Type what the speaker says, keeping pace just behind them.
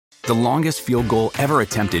The longest field goal ever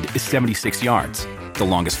attempted is 76 yards. The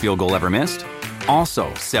longest field goal ever missed?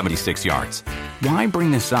 Also 76 yards. Why bring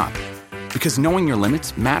this up? Because knowing your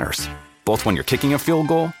limits matters, both when you're kicking a field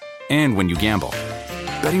goal and when you gamble.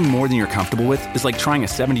 Betting more than you're comfortable with is like trying a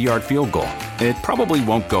 70-yard field goal. It probably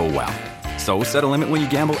won't go well. So set a limit when you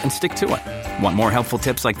gamble and stick to it. Want more helpful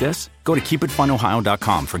tips like this? Go to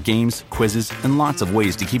keepitfunohio.com for games, quizzes, and lots of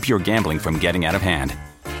ways to keep your gambling from getting out of hand.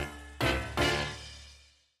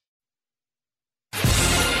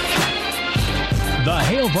 The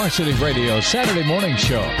Hail Varsity Radio Saturday Morning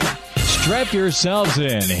Show. Strap yourselves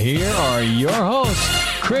in. Here are your hosts,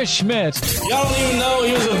 Chris Schmidt. Y'all don't even know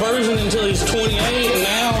he was a virgin until he's 28, and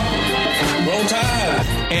now, roll tide.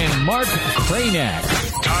 And Mark Cranack.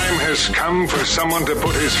 Time has come for someone to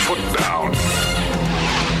put his foot down.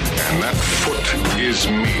 And that foot is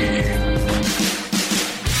me.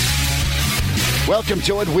 Welcome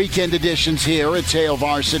to it. Weekend editions here at Hail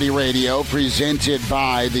Varsity Radio, presented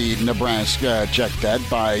by the Nebraska Check That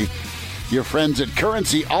by your friends at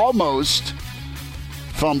Currency. Almost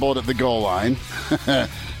fumbled at the goal line.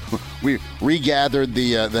 We regathered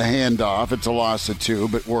the handoff. It's a loss of 2,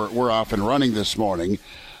 but we're off and running this morning.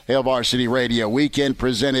 Hail Varsity Radio weekend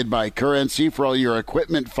presented by Currency. For all your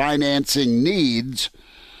equipment financing needs,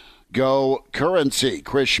 go Currency.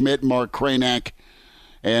 Chris Schmidt, Mark Cranack,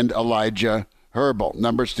 and Elijah Herbal.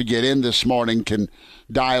 Numbers to get in this morning can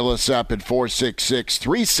dial us up at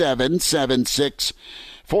 466-3776,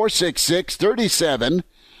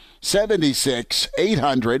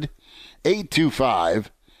 466-3776,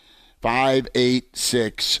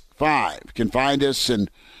 800-825-5865. You can find us and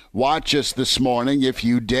watch us this morning if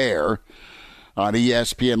you dare on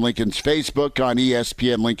ESPN Lincoln's Facebook, on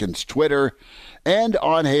ESPN Lincoln's Twitter, and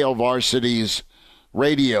on Hail Varsity's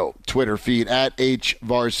radio Twitter feed at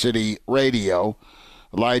HVarsity Radio.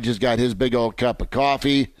 Elijah's got his big old cup of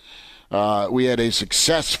coffee. We had a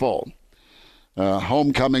successful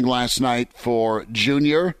homecoming last night for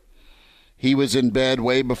Junior. He was in bed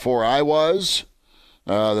way before I was.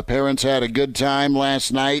 The parents had a good time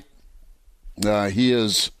last night. He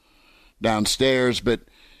is downstairs, but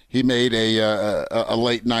he made a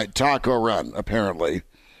late night taco run, apparently.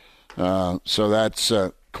 So that's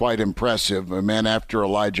quite impressive. A man after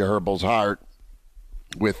Elijah Herbal's heart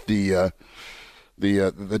with the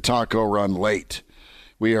taco run late.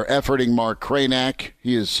 We are efforting Mark Cranack.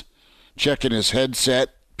 He is checking his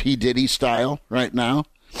headset, P. Diddy style, right now.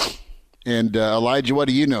 And Elijah, what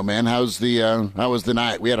do you know, man? How was the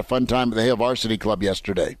night? We had a fun time at the Hail Varsity Club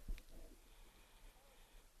yesterday.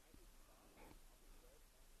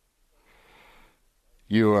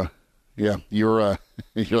 You're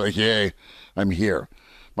like, yay, I'm here.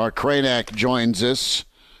 Mark Cranack joins us.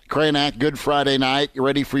 Cranack, good Friday night. You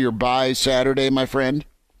ready for your bye Saturday, my friend?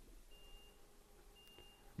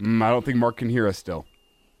 I don't think Mark can hear us still.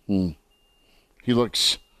 He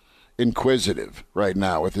looks inquisitive right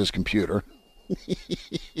now with his computer.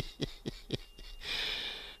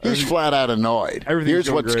 He's flat out annoyed. Everything's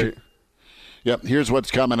going great. Here's what's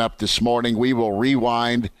coming up this morning. We will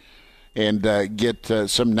rewind and get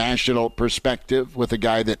some national perspective with a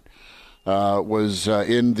guy that was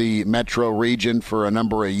in the metro region for a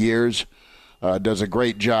number of years. Does a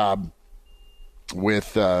great job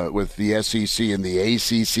with the SEC and the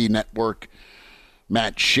ACC network.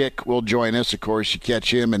 Matt Schick will join us. Of course, you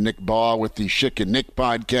catch him and Nick Baugh with the Schick and Nick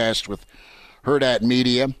podcast with Hurrdat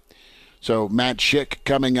Media. So Matt Schick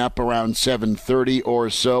coming up around 7:30 or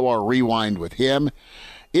so. Our rewind with him.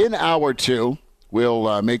 In hour 2,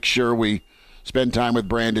 we'll make sure we spend time with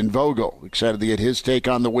Brandon Vogel. Excited to get his take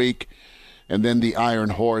on the week. And then the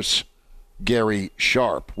Iron Horse, Gary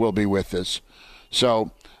Sharp, will be with us.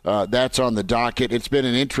 So that's on the docket. It's been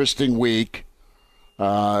an interesting week.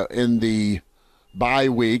 In the bye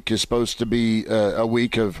week is supposed to be a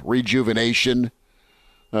week of rejuvenation,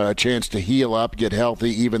 a chance to heal up, get healthy,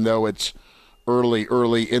 even though it's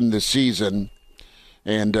early in the season.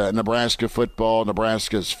 And Nebraska football,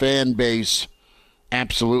 Nebraska's fan base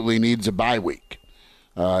absolutely needs a bye week.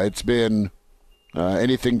 It's been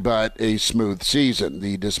anything but a smooth season.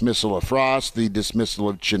 The dismissal of Frost, the dismissal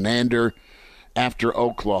of Chenander after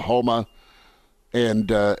Oklahoma, and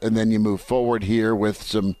then you move forward here with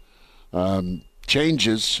some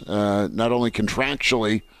changes, not only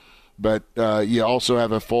contractually, but you also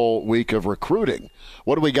have a full week of recruiting.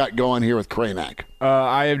 What do we got going here with Cranack?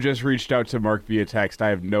 I have just reached out to Mark via text. I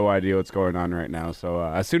have no idea what's going on right now. So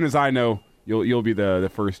as soon as I know, you'll be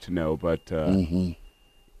the first to know. But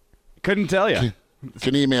couldn't tell you.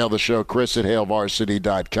 Can email the show,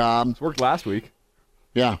 chris@hailvarsity.com. It's worked last week.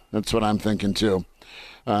 Yeah, that's what I'm thinking too.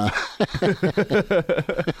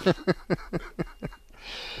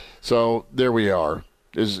 So there we are.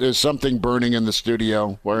 Is something burning in the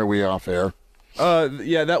studio? Why are we off air?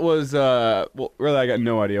 Yeah, that was. Well, really, I got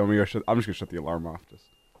no idea. I'm just gonna shut the alarm off.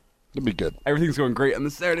 That'd be good. Everything's going great on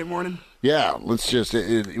this Saturday morning. Yeah, let's just.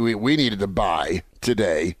 We needed to buy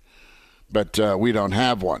today, but we don't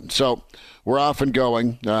have one. So we're off and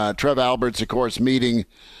going. Trev Alberts, of course, meeting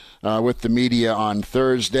with the media on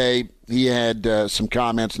Thursday. He had some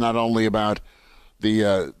comments not only about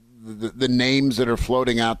the names that are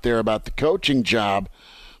floating out there about the coaching job,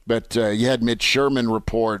 but you had Mitch Sherman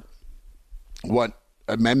report what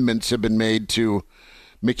amendments have been made to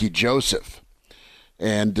Mickey Joseph.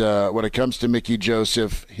 And when it comes to Mickey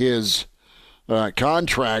Joseph, his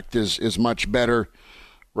contract is much better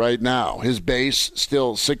right now. His base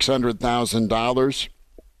still $600,000,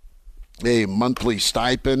 a monthly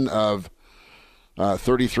stipend of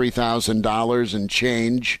 $33,000 and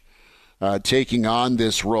change, taking on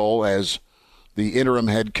this role as the interim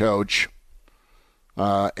head coach.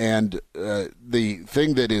 And the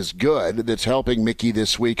thing that is good that's helping Mickey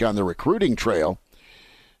this week on the recruiting trail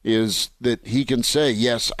is that he can say,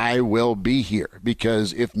 yes, I will be here.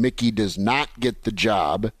 Because if Mickey does not get the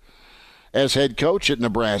job as head coach at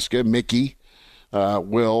Nebraska, Mickey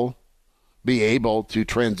will be able to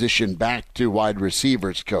transition back to wide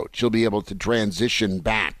receivers coach. He'll be able to transition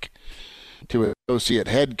back to associate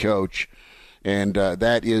head coach, and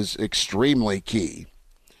that is extremely key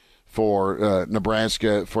for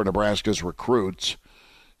Nebraska's recruits.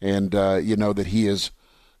 And you know that he is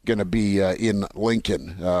going to be in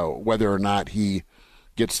Lincoln, whether or not he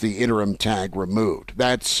gets the interim tag removed.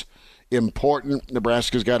 That's important.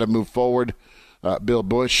 Nebraska's got to move forward. Bill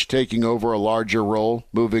Busch taking over a larger role,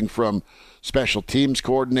 moving from special teams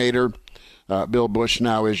coordinator. Bill Busch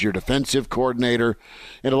now is your defensive coordinator.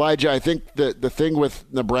 And Elijah, I think the thing with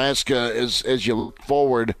Nebraska is, as you look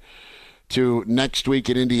forward to next week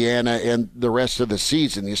in Indiana and the rest of the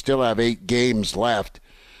season, you still have 8 games left.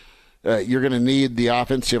 You're going to need the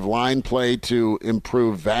offensive line play to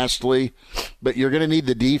improve vastly, but you're going to need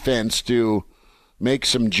the defense to make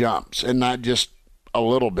some jumps, and not just a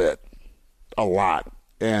little bit, a lot.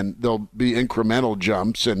 And there'll be incremental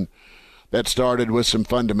jumps, and that started with some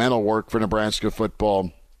fundamental work for Nebraska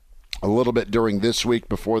football a little bit during this week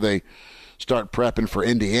before they start prepping for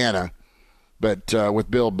Indiana. But with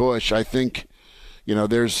Bill Busch, I think, you know,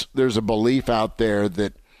 there's a belief out there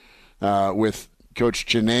that with Coach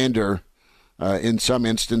Chinander, in some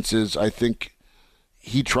instances, I think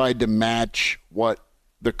he tried to match what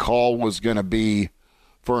the call was going to be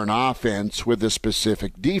for an offense with a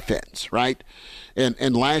specific defense, right?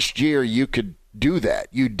 And last year you could do that.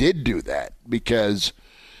 You did do that because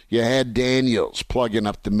you had Daniels plugging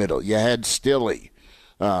up the middle. You had Stilley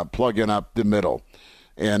plugging up the middle.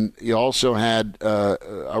 And you also had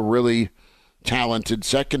a really talented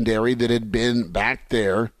secondary that had been back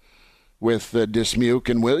there with Dismuke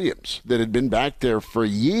and Williams, that had been back there for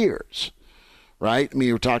years, right? I mean,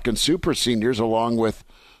 you're talking super seniors along with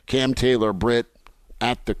Cam Taylor-Britt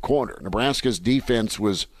at the corner. Nebraska's defense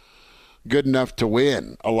was good enough to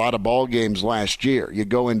win a lot of ball games last year. You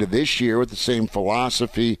go into this year with the same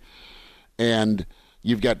philosophy, and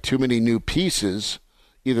you've got too many new pieces,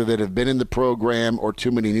 either that have been in the program or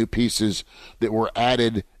too many new pieces that were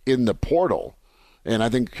added in the portal. And I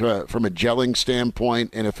think from a gelling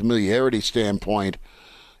standpoint and a familiarity standpoint,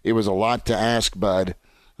 it was a lot to ask, Bud,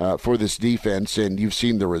 for this defense, and you've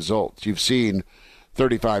seen the results. You've seen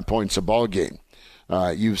 35 points a ball game.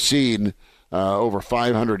 You've seen over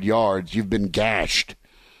 500 yards. You've been gashed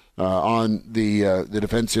on the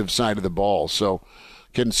defensive side of the ball. So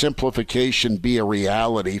can simplification be a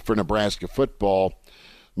reality for Nebraska football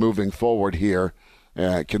moving forward here?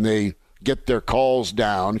 Can they get their calls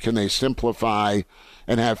down? Can they simplify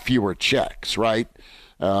and have fewer checks, right?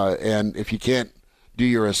 And if you can't do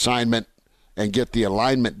your assignment and get the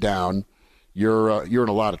alignment down, you're in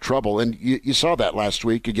a lot of trouble. And you saw that last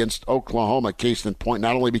week against Oklahoma, case in point,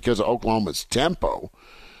 not only because of Oklahoma's tempo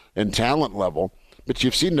and talent level, but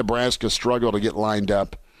you've seen Nebraska struggle to get lined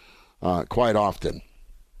up quite often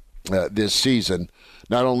this season,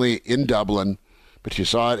 not only in Dublin, but you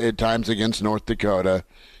saw it at times against North Dakota.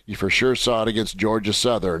 You for sure saw it against Georgia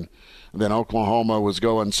Southern. And then Oklahoma was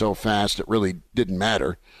going so fast it really didn't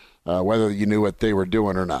matter whether you knew what they were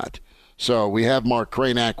doing or not. So we have Mark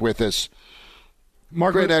Cranack with us.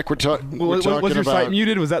 Mark Cranack, we're talking was your about... site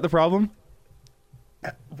muted? Was that the problem?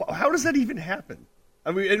 How does that even happen?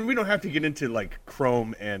 I mean, and we don't have to get into like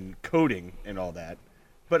Chrome and coding and all that,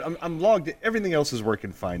 but I'm logged in. Everything else is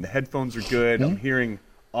working fine. The headphones are good. I'm hearing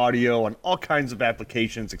audio on all kinds of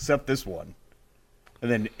applications except this one. And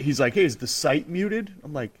then he's like, hey, is the site muted?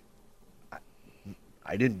 I'm like,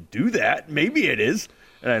 I didn't do that. Maybe it is.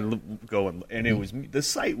 And I go and it was the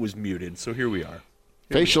site was muted. So here we are.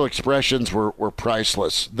 Facial expressions were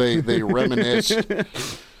priceless. They reminisced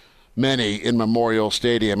many in Memorial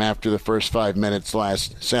Stadium after the first 5 minutes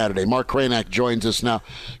last Saturday. Mark Cranack joins us now.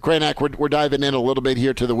 Cranack, we're diving in a little bit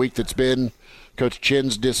here to the week that's been. Coach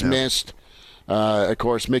Chin's dismissed. Of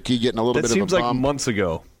course, Mickey getting a little bit of a bump.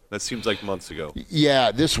 That seems like months ago.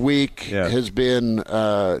 Yeah, this week has been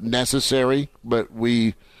necessary, but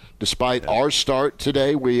despite our start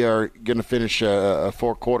today, we are going to finish a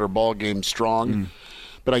four-quarter ball game strong.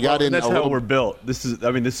 But I got in. That's how we're built. This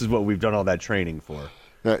is what we've done all that training for.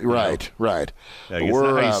 Right. Yeah, that's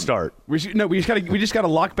how you start. We just got to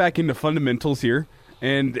lock back into fundamentals here,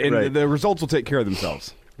 and Right. the results will take care of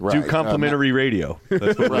themselves. Right. Do complimentary radio.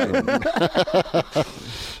 That's what we're doing.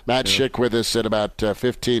 Matt Schick with us at about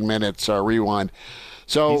 15 minutes, our rewind.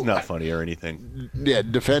 So He's not funny or anything. Yeah,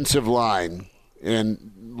 defensive line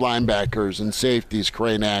and linebackers and safeties,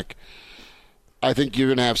 Cranack. I think you're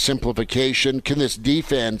going to have simplification. Can this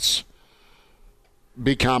defense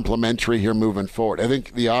be complementary here moving forward? I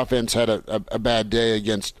think the offense had a bad day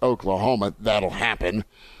against Oklahoma. That'll happen.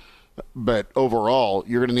 But overall,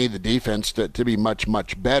 you're going to need the defense to be much,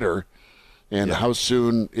 much better. And how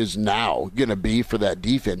soon is now going to be for that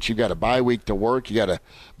defense? You've got a bye week to work. You got a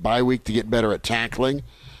bye week to get better at tackling.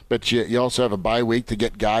 But you also have a bye week to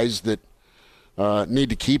get guys that need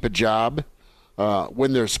to keep a job,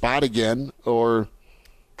 win their spot again, or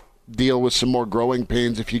deal with some more growing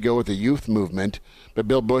pains if you go with the youth movement. But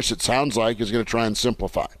Bill Busch, it sounds like, is going to try and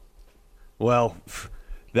simplify. Well,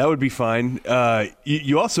 that would be fine.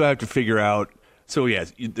 You also have to figure out. So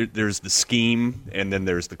yes, there's the scheme, and then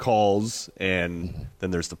there's the calls, and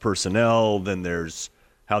then there's the personnel, then there's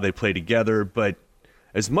how they play together. But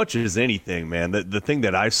as much as anything, man, the thing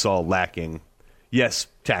that I saw lacking, yes,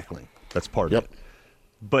 tackling, that's part of it,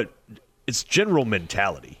 but it's general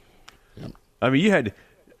mentality. Yep. I mean,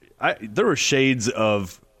 there were shades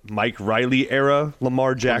of Mike Riley era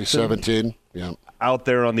Lamar Jackson 2017, out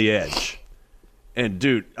there on the edge. And,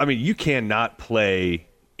 dude, I mean, you cannot play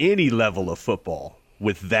any level of football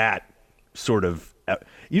with that sort of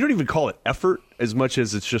 – you don't even call it effort as much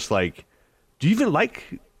as it's just like, do you even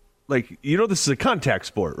like this is a contact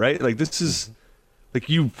sport, right? Like, this is – like,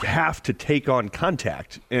 you have to take on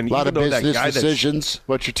contact. And a lot of business decisions,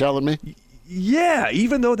 what you're telling me? Yeah,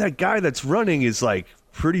 even though that guy that's running is, like,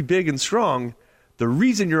 pretty big and strong, the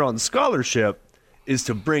reason you're on scholarship is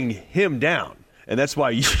to bring him down. And that's why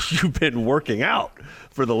you've been working out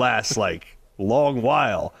for the last, long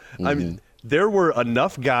while. Mm-hmm. I mean, there were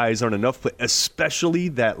enough guys on enough play, especially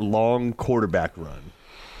that long quarterback run,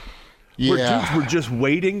 where dudes were just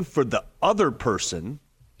waiting for the other person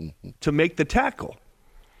to make the tackle.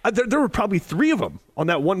 There were probably 3 of them on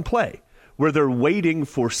that one play where they're waiting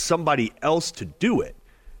for somebody else to do it.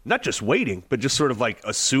 Not just waiting, but just sort of like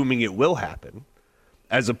assuming it will happen,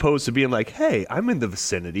 as opposed to being like, hey, I'm in the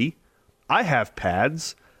vicinity. I have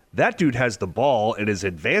pads. That dude has the ball and is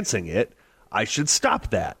advancing it. I should stop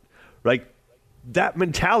that. Like, that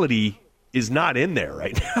mentality is not in there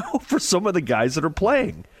right now for some of the guys that are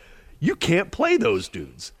playing. You can't play those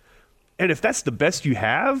dudes. And if that's the best you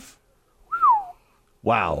have,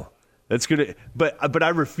 wow. That's gonna. But I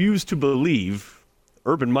refuse to believe.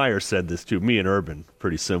 Urban Meyer said this too. Me and Urban,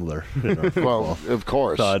 pretty similar. Well, of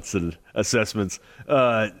course. Thoughts and assessments.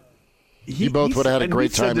 You both would have had a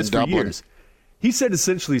great time in Dublin. He said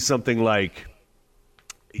essentially something like,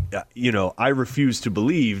 I refuse to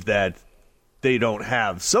believe that they don't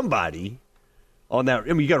have somebody on that. I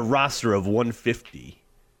mean, you got a roster of 150.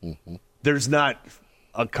 Mm-hmm. There's not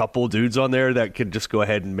a couple dudes on there that could just go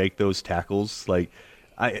ahead and make those tackles.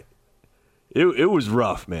 It was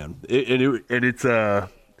rough, man. It's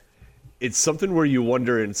something where you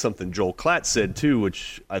wonder, and something Joel Klatt said too,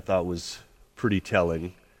 which I thought was pretty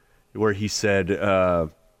telling, where he said,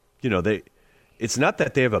 it's not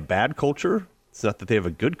that they have a bad culture, it's not that they have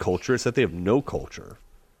a good culture, it's that they have no culture.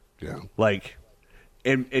 Yeah.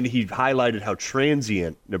 And he highlighted how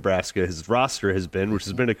transient his roster has been, which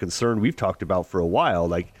has been a concern we've talked about for a while.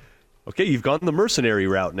 Like, okay, you've gone the mercenary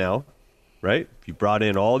route now, right? You brought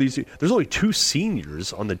in all these. There's only 2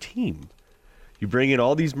 seniors on the team. You bring in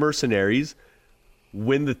all these mercenaries.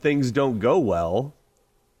 When the things don't go well,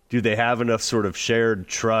 do they have enough sort of shared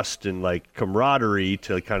trust and camaraderie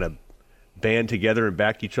to kind of band together and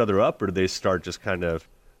back each other up, or do they start just kind of,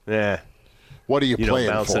 what are you playing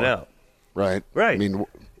bouncing for? Out? Right. Right. I mean,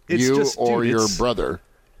 it's you just, or your brother.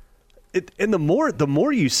 And the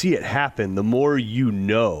more you see it happen, the more you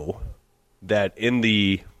know that in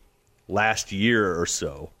the last year or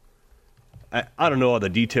so, I don't know all the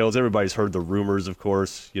details. Everybody's heard the rumors, of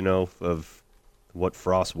course, of what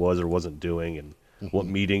Frost was or wasn't doing and what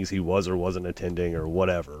meetings he was or wasn't attending or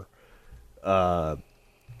whatever. But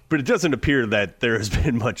it doesn't appear that there has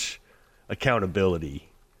been much accountability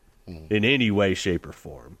in any way, shape, or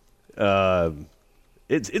form.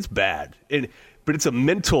 It's bad, but it's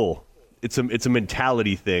a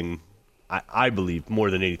mentality thing. I believe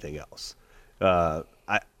more than anything else.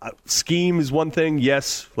 Scheme is one thing.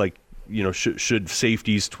 Yes, should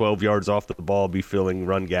safeties 12 yards off the ball be filling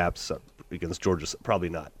run gaps against Georgia? Probably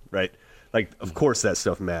not, right? Of course that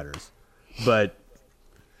stuff matters. But,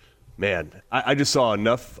 man, I just saw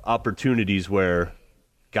enough opportunities where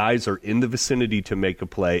guys are in the vicinity to make a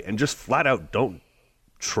play and just flat out don't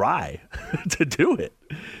try to do it.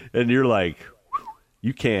 And you're like,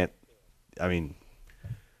 you can't,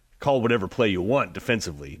 call whatever play you want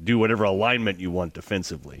defensively. Do whatever alignment you want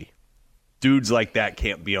defensively. Dudes like that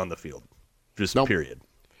can't be on the field. Just period.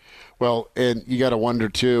 Well, and you got to wonder,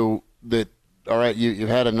 too, that, all right, you've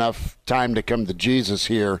had enough time to come to Jesus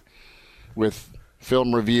here with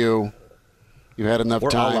film review. You've had enough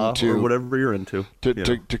time to or whatever you're into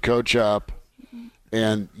to coach up,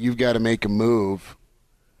 and you've got to make a move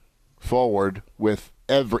forward with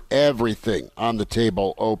everything on the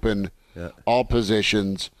table open, all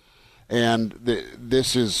positions. And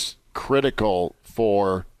this is critical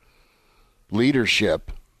for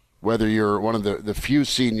leadership, whether you're one of the few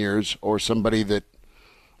seniors or somebody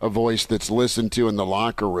a voice that's listened to in the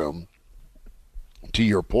locker room. To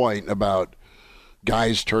your point about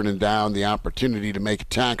guys turning down the opportunity to make a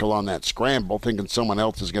tackle on that scramble, thinking someone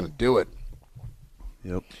else is going to do it.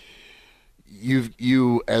 Yep.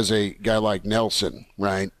 You as a guy like Nelson,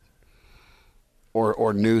 right,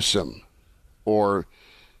 or Newsome, or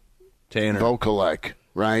Tanner, Vokalek,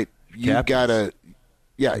 right? You've got to,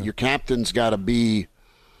 your captain's got to be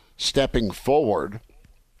stepping forward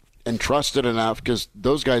and trusted enough, because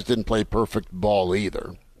those guys didn't play perfect ball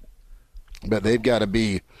either. But they've got to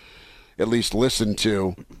be at least listened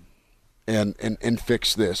to and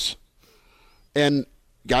fix this. And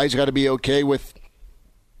guys got to be okay with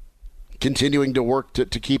continuing to work to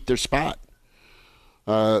keep their spot.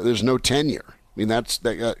 There's no tenure.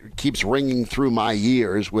 That keeps ringing through my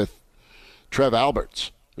ears with Trev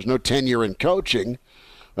Alberts. There's no tenure in coaching.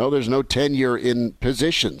 Well, there's no tenure in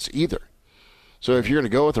positions either. So if you're going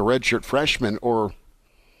to go with a redshirt freshman or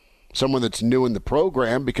someone that's new in the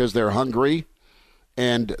program because they're hungry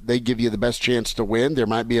and they give you the best chance to win, there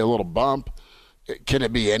might be a little bump. Can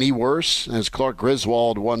it be any worse? As Clark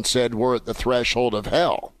Griswold once said, we're at the threshold of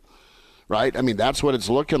hell, right? That's what it's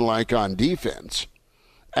looking like on defense,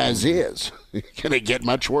 as is. Can it get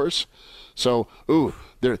much worse? So,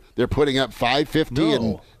 they're putting up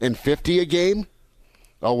 550 and 50 a game?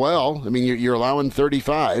 Oh, well, you're allowing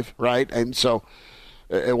 35, right? And so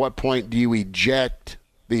at what point do you eject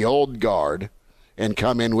the old guard and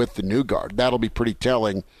come in with the new guard? That'll be pretty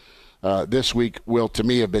telling. This week will, to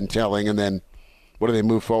me, have been telling. And then what do they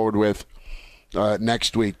move forward with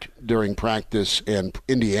next week during practice and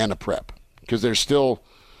Indiana prep? Because there's still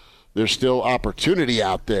opportunity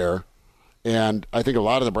out there. And I think a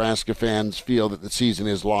lot of Nebraska fans feel that the season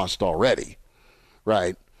is lost already,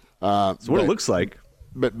 right? That's what it looks like.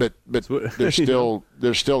 But there's still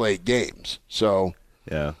 8 games, so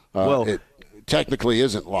it technically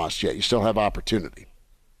isn't lost yet. You still have opportunity.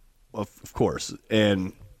 Well, of course,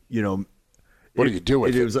 and what do you do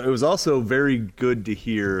with it? It was also very good to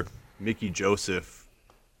hear Mickey Joseph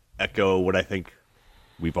echo what I think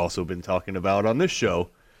we've also been talking about on this show,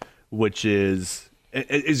 which is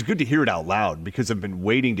it's good to hear it out loud, because I've been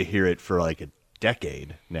waiting to hear it for like a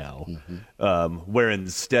decade now, where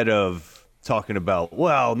instead of talking about,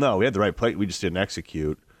 well, no, we had the right play, we just didn't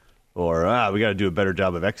execute, or we got to do a better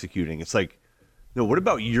job of executing. It's like, no, what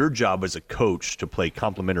about your job as a coach to play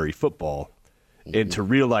complementary football and to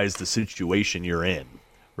realize the situation you're in,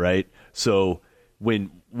 right? So when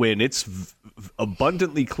it's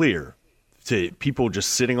abundantly clear to people just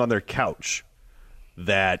sitting on their couch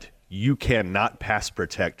that you cannot pass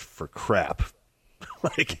protect for crap,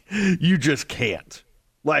 like, you just can't.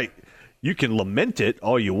 Like, you can lament it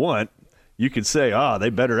all you want. You can say, they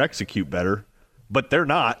better execute better, but they're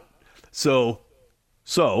not. So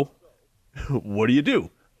what do?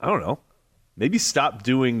 I don't know. Maybe stop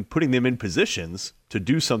putting them in positions to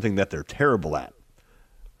do something that they're terrible at,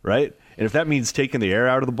 right? And if that means taking the air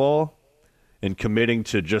out of the ball and committing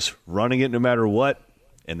to just running it no matter what,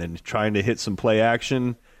 and then trying to hit some play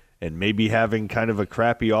action and maybe having kind of a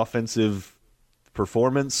crappy offensive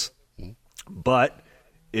performance, but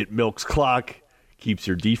it milks clock, keeps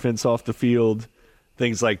your defense off the field,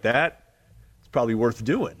 things like that, it's probably worth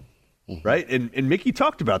doing. right? And Mickey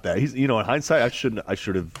talked about that. He's, in hindsight, I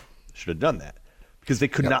should have done that because they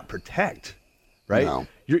could not protect, right? No.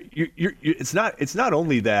 It's not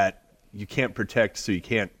only that you can't protect, so you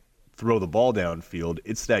can't throw the ball downfield.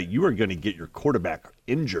 It's that you are going to get your quarterback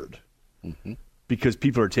injured because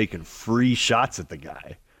people are taking free shots at the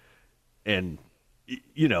guy, and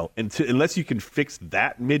unless you can fix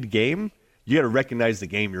that mid-game, you got to recognize the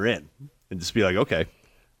game you're in and just be like, okay,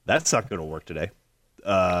 that's not going to work today.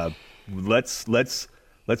 Let's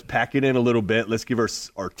pack it in a little bit. Let's give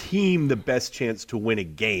our team the best chance to win a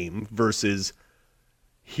game versus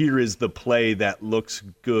here is the play that looks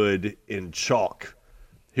good in chalk.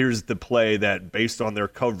 Here's the play that, based on their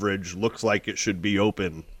coverage, looks like it should be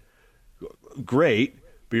open. Great,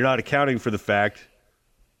 but you're not accounting for the fact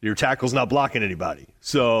your tackle's not blocking anybody.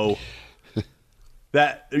 So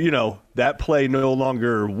that play no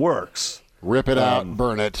longer works. Rip it out,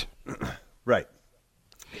 burn it. Right.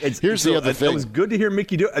 Here's the other thing. It was good to hear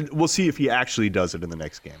Mickey do it. We'll see if he actually does it in the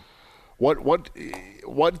next game. What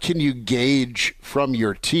can you gauge from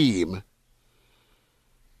your team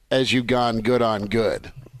as you've gone good on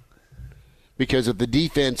good? Because if the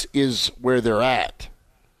defense is where they're at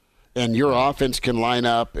and your offense can line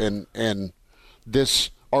up and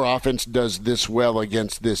our offense does this well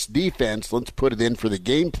against this defense, let's put it in for the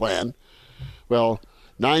game plan. Well,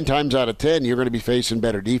 9 times out of 10, you're going to be facing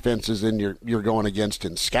better defenses than you're going against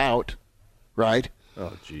in scout, right?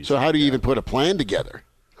 Oh, geez. So how do you even put a plan together?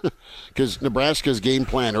 Because Nebraska's game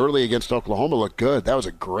plan early against Oklahoma looked good. That was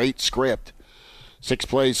a great script. 6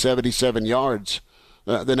 plays, 77 yards.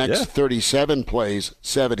 The next 37 plays,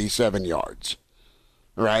 77 yards,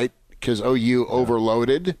 right? Because OU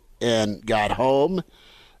overloaded and got home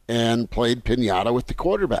and played piñata with the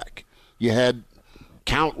quarterback. You had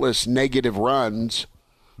countless negative runs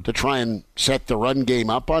to try and set the run game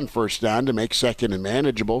up on first down to make second and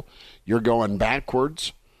manageable. You're going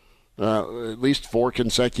backwards. At least 4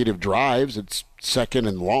 consecutive drives. It's second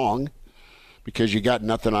and long because you got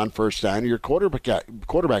nothing on first down. Your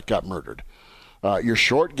quarterback got murdered. Your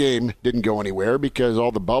short game didn't go anywhere because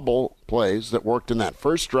all the bubble plays that worked in that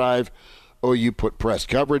first drive, you put press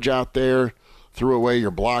coverage out there, threw away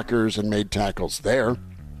your blockers, and made tackles there.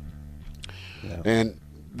 Yeah. And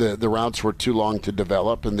the routes were too long to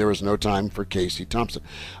develop, and there was no time for Casey Thompson.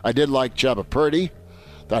 I did like Chubba Purdy.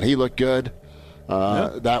 Thought he looked good.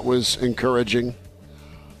 That was encouraging.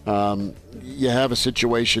 You have a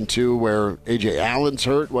situation, too, where A.J. Allen's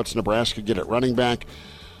hurt. What's Nebraska get at running back?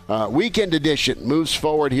 Weekend edition moves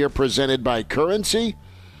forward here, presented by Currency.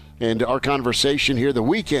 And our conversation here, the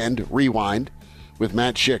Weekend Rewind, with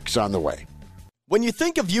Matt Schick's on the way. When you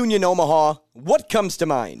think of Union Omaha, what comes to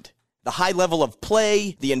mind? The high level of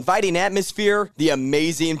play, the inviting atmosphere, the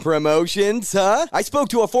amazing promotions, huh? I spoke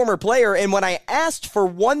to a former player, and when I asked for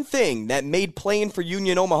one thing that made playing for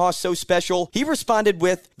Union Omaha so special, he responded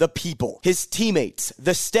with the people, his teammates,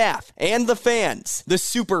 the staff, and the fans. The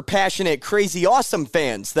super passionate, crazy, awesome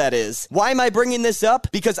fans, that is. Why am I bringing this up?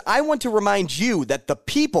 Because I want to remind you that the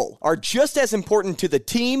people are just as important to the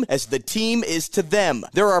team as the team is to them.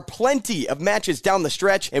 There are plenty of matches down the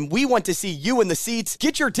stretch, and we want to see you in the seats.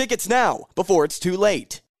 Get your tickets now, before it's too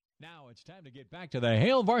late. Now it's time to get back to the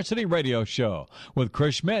Hail Varsity Radio Show with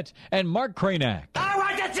Chris Schmidt and Mark Cranack. All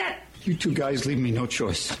right, that's it. You two guys leave me no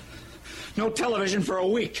choice. No television for a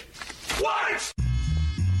week. What?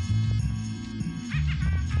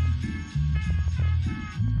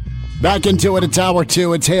 Back into it. It's Hour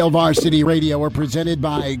 2. It's Hail Varsity Radio. We're presented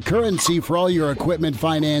by Currency. For all your equipment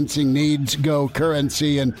financing needs, go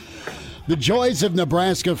Currency. And the joys of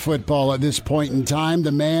Nebraska football at this point in time,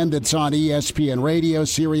 the man that's on ESPN Radio,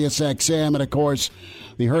 Sirius XM, and, of course,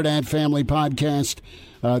 the Hurrdat Family Podcast,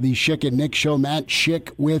 the Schick and Nick Show. Matt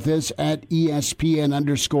Schick with us at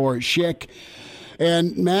ESPN_Schick.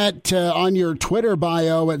 And, Matt, on your Twitter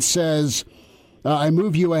bio, it says, I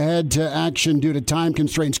move you ahead to action due to time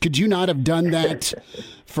constraints. Could you not have done that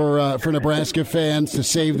for Nebraska fans to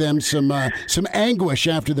save them some anguish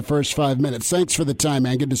after the first 5 minutes? Thanks for the time,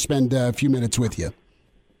 man. Good to spend a few minutes with you.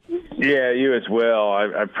 Yeah, you as well.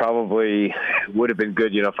 I probably would have been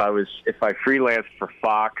good, if I freelanced for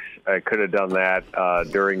Fox, I could have done that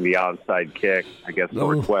during the onside kick, I guess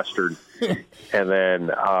Northwestern, and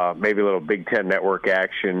then maybe a little Big Ten Network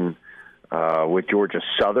action with Georgia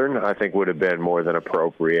Southern, I think would have been more than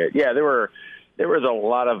appropriate. Yeah, there was a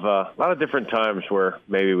lot of different times where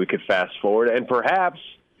maybe we could fast forward, and perhaps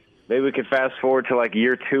maybe we could fast forward to like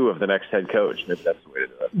year 2 of the next head coach. Maybe that's the way to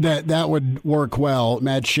do it. That would work well.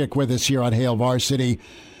 Matt Schick with us here on Hail Varsity.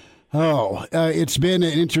 It's been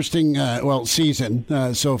an interesting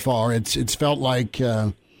season so far. It's felt like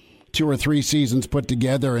 2 or 3 seasons put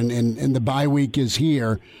together, and the bye week is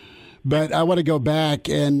here. But I want to go back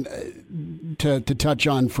and to touch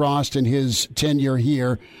on Frost and his tenure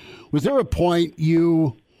here. Was there a point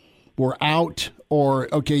you were out, or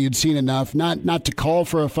okay, you'd seen enough, not to call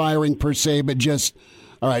for a firing per se, but just,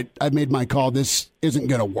 all right, I've made my call. This isn't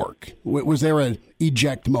going to work. Was there an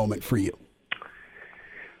eject moment for you?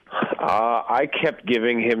 I kept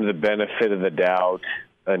giving him the benefit of the doubt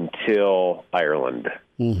until Ireland,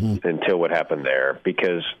 until what happened there,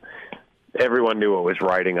 because everyone knew what was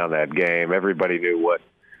riding on that game. Everybody knew what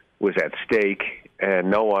was at stake, and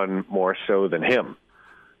no one more so than him.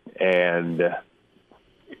 And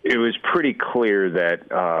it was pretty clear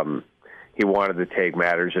that he wanted to take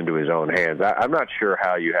matters into his own hands. I'm not sure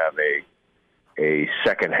how you have a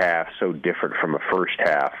second half so different from a first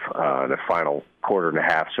half, and a final quarter and a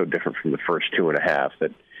half so different from the first 2.5,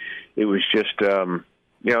 that it was just,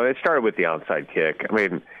 it started with the onside kick. I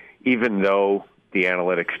mean, even though the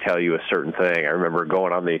analytics tell you a certain thing, I remember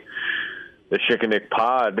going on the Schickenick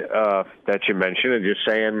pod that you mentioned and just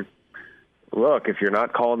saying, look, if you're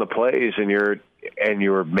not calling the plays and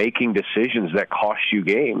you're making decisions that cost you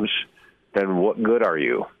games, then what good are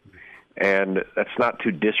you? And that's not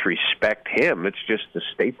to disrespect him. It's just to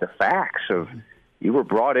state the facts of you were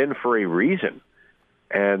brought in for a reason.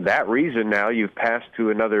 And that reason now you've passed to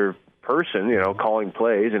another person, calling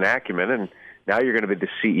plays and acumen, and now you're going to be the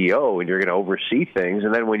CEO and you're going to oversee things.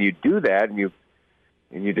 And then when you do that and you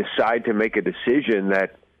decide to make a decision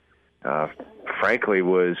that frankly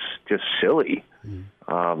was just silly,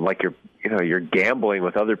 like you're gambling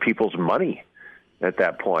with other people's money at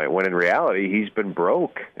that point, when in reality he's been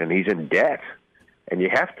broke and he's in debt. And you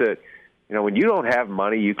have to, when you don't have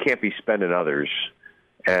money, you can't be spending others.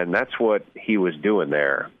 And that's what he was doing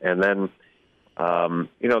there. And then,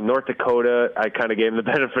 North Dakota, I kind of gave him the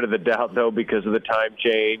benefit of the doubt, though, because of the time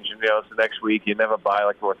change. And, it's the next week. You never buy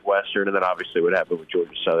like Northwestern. And then obviously what happened with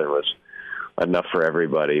Georgia Southern was enough for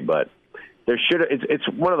everybody. But it's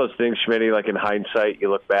one of those things, Schmitty, like in hindsight,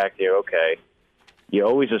 you look back, okay, you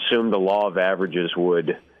always assume the law of averages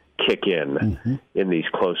would kick in these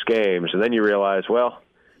close games. And then you realize, well,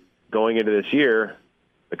 going into this year,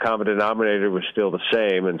 the common denominator was still the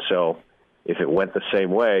same. And so if it went the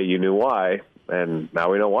same way, you knew why. And now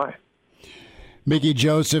we know why. Mickey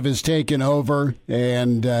Joseph has taken over,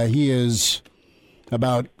 and he is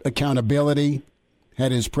about accountability.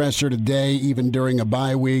 Had his presser today, even during a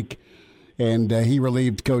bye week. And he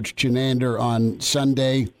relieved Coach Chinander on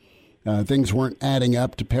Sunday. Things weren't adding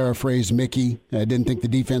up, to paraphrase Mickey. I didn't think the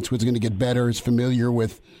defense was going to get better. Is familiar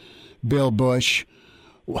with Bill Busch.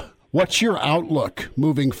 What's your outlook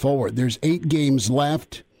moving forward? There's 8 games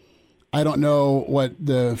left. I don't know what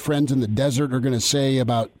the friends in the desert are going to say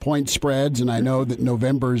about point spreads, and I know that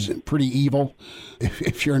November's pretty evil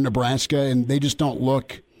if you're in Nebraska, and they just don't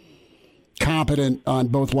look competent on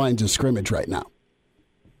both lines of scrimmage right now.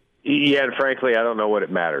 Yeah, and frankly, I don't know what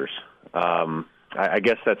it matters. I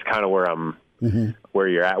guess that's kind of where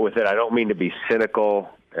you're at with it. I don't mean to be cynical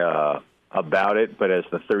about it, but as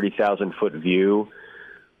the 30,000-foot view,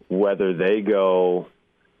 whether they go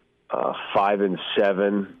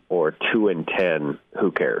 5-7 or 2-10,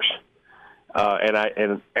 who cares? And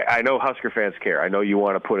I know Husker fans care. I know you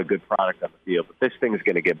want to put a good product on the field, but this thing is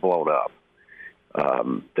going to get blown up.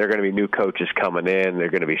 There are going to be new coaches coming in. They're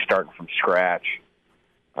going to be starting from scratch.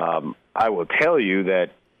 I will tell you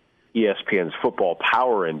that ESPN's Football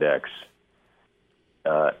Power Index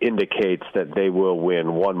indicates that they will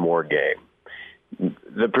win one more game.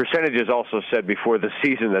 The percentages also said before the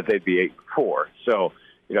season that they'd be 8-4. So,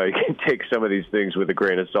 you can take some of these things with a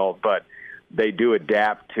grain of salt, but they do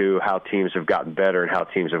adapt to how teams have gotten better and how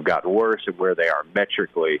teams have gotten worse and where they are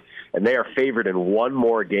metrically. And they are favored in one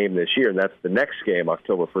more game this year, and that's the next game,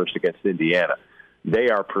 October 1st, against Indiana. They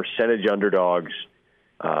are percentage underdogs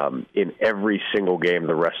in every single game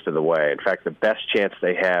the rest of the way. In fact, the best chance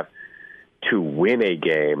they have to win a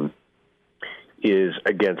game is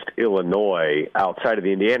against Illinois. Outside of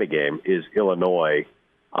the Indiana game is Illinois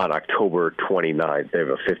on October 29th. They have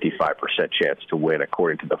a 55% chance to win,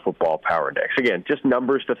 according to the Football Power Index. Again, just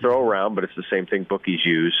numbers to throw around, but it's the same thing bookies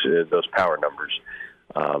use, those power numbers.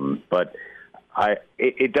 But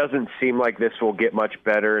it doesn't seem like this will get much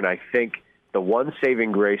better, and I think the one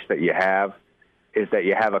saving grace that you have is that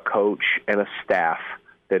you have a coach and a staff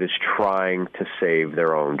that is trying to save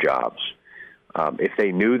their own jobs. If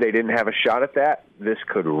they knew they didn't have a shot at that, this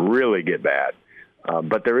could really get bad.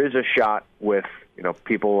 But there is a shot with,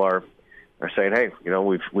 people are saying, hey,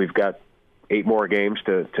 we've got 8 more games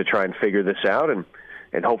to try and figure this out,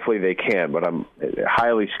 and hopefully they can. But I'm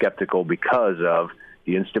highly skeptical because of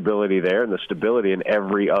the instability there and the stability in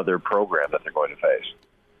every other program that they're going to face.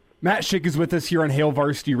 Matt Schick is with us here on Hail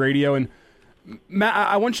Varsity Radio. And Matt,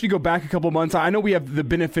 I want you to go back a couple months. I know we have the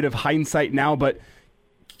benefit of hindsight now, but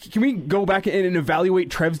can we go back and evaluate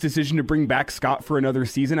Trev's decision to bring back Scott for another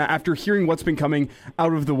season after hearing what's been coming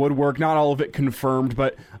out of the woodwork? Not all of it confirmed,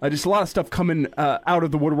 but just a lot of stuff coming out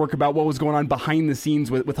of the woodwork about what was going on behind the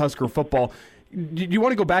scenes with Husker football. Do you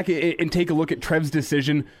want to go back and take a look at Trev's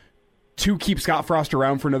decision to keep Scott Frost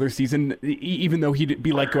around for another season, even though he'd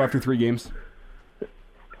be let go after 3 games?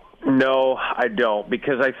 No, I don't,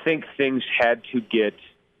 because I think things had to get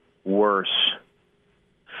worse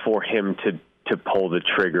for him to pull the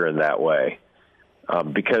trigger in that way.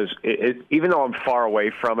 Because even though I'm far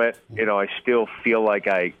away from it, I still feel like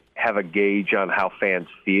I have a gauge on how fans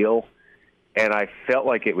feel, and I felt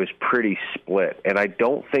like it was pretty split. And I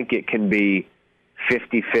don't think it can be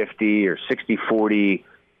 50-50 or 60-40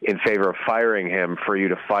 in favor of firing him for you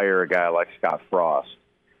to fire a guy like Scott Frost.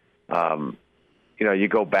 You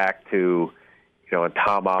go back to, when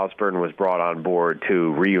Tom Osborne was brought on board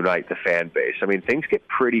to reunite the fan base. I mean, things get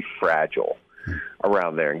pretty fragile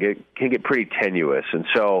around there and can get pretty tenuous. And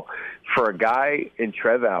so for a guy in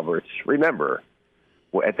Trev Alberts, remember,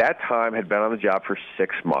 at that time had been on the job for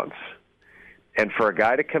 6 months. And for a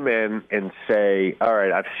guy to come in and say, all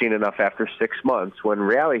right, I've seen enough after 6 months, when in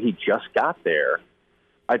reality he just got there,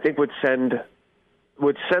 I think would send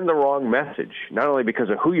the wrong message, not only because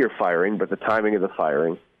of who you're firing, but the timing of the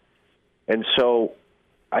firing. And so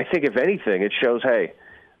I think, if anything, it shows, hey,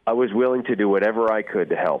 I was willing to do whatever I could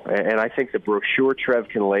to help. And I think the brochure Trev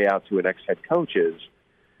can lay out to an ex-head coach is,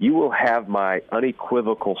 you will have my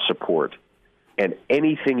unequivocal support, and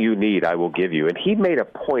anything you need, I will give you. And he made a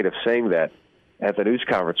point of saying that at the news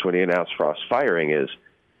conference when he announced Frost's firing is,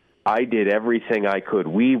 I did everything I could.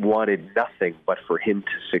 We wanted nothing but for him to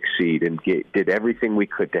succeed and did everything we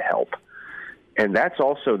could to help. And that's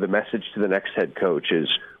also the message to the next head coach is,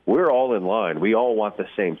 we're all in line. We all want the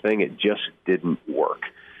same thing. It just didn't work.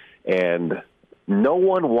 And no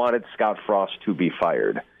one wanted Scott Frost to be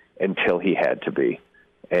fired until he had to be.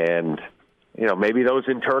 And, maybe those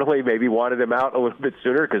internally maybe wanted him out a little bit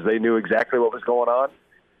sooner because they knew exactly what was going on.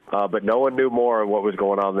 But no one knew more of what was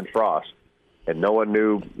going on than Frost. And no one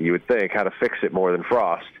knew, you would think, how to fix it more than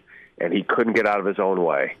Frost. And he couldn't get out of his own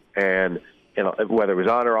way. And whether it was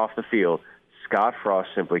on or off the field, Scott Frost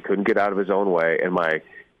simply couldn't get out of his own way. And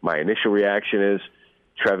my initial reaction is,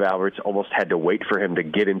 Trev Alberts almost had to wait for him to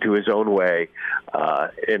get into his own way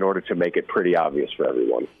in order to make it pretty obvious for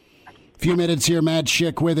everyone. Few minutes here, Matt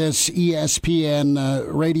Schick with us,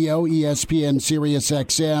 ESPN Radio, ESPN Sirius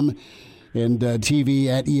XM, and TV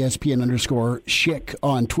at ESPN_Schick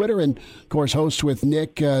on Twitter. And, of course, host with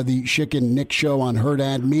Nick, the Schick and Nick Show on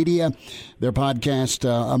Herdad Media. Their podcast,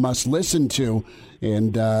 a must-listen to.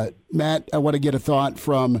 And, Matt, I want to get a thought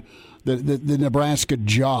from the Nebraska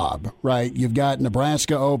job, right? You've got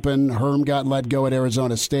Nebraska open. Herm got let go at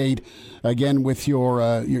Arizona State. Again, with your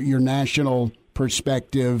national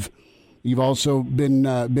perspective, you've also been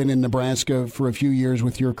in Nebraska for a few years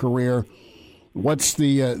with your career. What's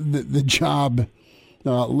the job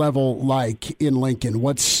level like in Lincoln?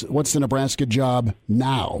 What's the Nebraska job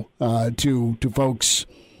now to folks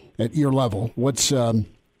at your level? What's the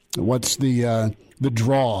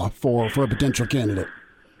draw for a potential candidate?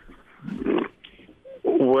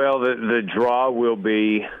 Well, the draw will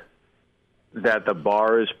be that the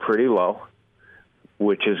bar is pretty low,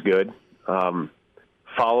 which is good.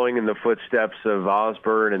 Following in the footsteps of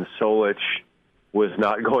Osborne and Solich was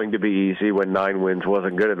not going to be easy when 9 wins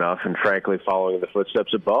wasn't good enough, and frankly, following in the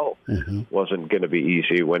footsteps of Bo wasn't going to be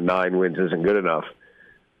easy when 9 wins isn't good enough.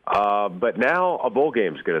 But now a bowl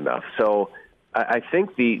game's good enough. So I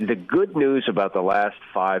think the good news about the last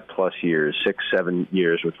 5+ years, 6-7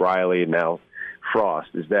 years with Riley and now Frost,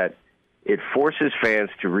 is that it forces fans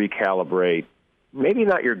to recalibrate maybe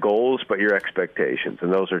not your goals, but your expectations,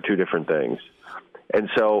 and those are two different things. And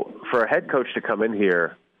so for a head coach to come in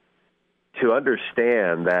here to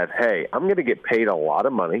understand that, hey, I'm going to get paid a lot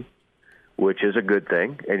of money, which is a good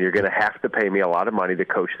thing, and you're going to have to pay me a lot of money to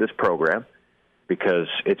coach this program because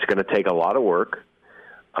it's going to take a lot of work,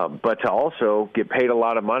 but to also get paid a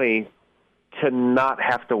lot of money to not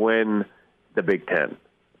have to win the Big Ten,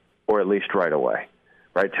 or at least right away,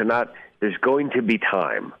 right? There's going to be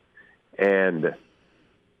time. And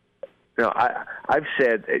I've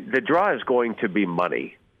said the draw is going to be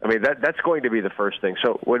money. I mean, that's going to be the first thing.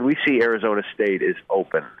 So when we see Arizona State is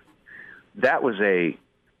open, that was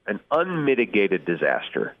an unmitigated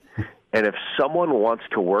disaster. And if someone wants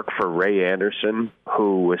to work for Ray Anderson,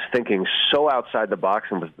 who was thinking so outside the box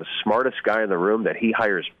and was the smartest guy in the room that he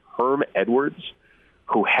hires Herm Edwards,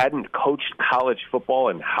 who hadn't coached college football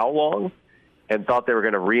in how long and thought they were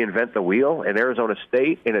going to reinvent the wheel in Arizona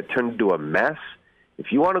State, and it turned into a mess.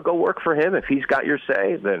 If you want to go work for him, if he's got your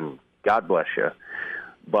say, then God bless you.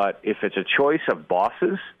 But if it's a choice of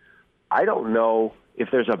bosses, I don't know if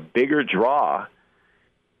there's a bigger draw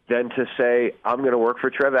than to say, I'm going to work for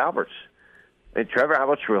Trev Alberts. And Trevor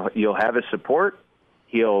Alberts, you'll have his support.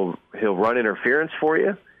 He'll run interference for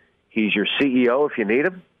you. He's your CEO if you need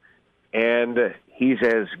him. And he's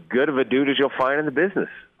as good of a dude as you'll find in the business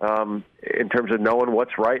in terms of knowing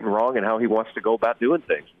what's right and wrong and how he wants to go about doing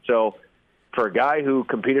things. So for a guy who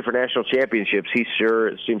competed for national championships, he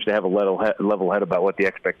sure seems to have a level head about what the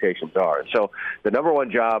expectations are. So the number one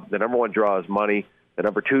draw is money. The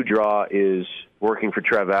number 2 draw is working for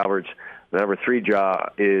Trev Alberts. The number 3 draw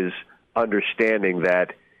is understanding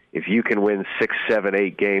that if you can win 6, 7,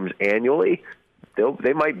 8 games annually,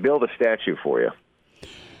 they might build a statue for you.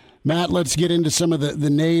 Matt, let's get into some of the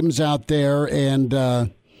names out there.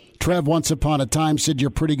 And Trev, once upon a time, said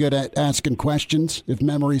you're pretty good at asking questions, if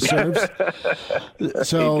memory serves.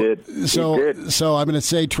 So He did. So I'm going to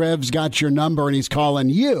say Trev's got your number, and he's calling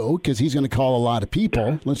you because he's going to call a lot of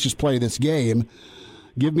people. Let's just play this game.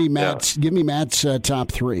 Give me Matt's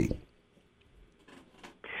top 3.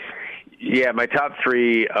 Yeah, my top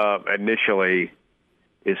 3 initially,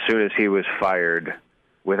 as soon as he was fired,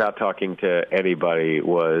 without talking to anybody,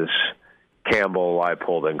 was Campbell,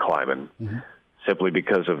 Leipold, and Kleiman, simply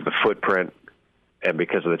because of the footprint and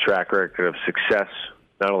because of the track record of success,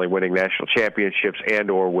 not only winning national championships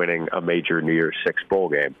and or winning a major New Year's Six bowl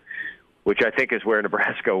game, which I think is where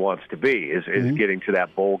Nebraska wants to be, is getting to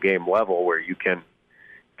that bowl game level where you can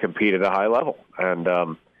compete at a high level. And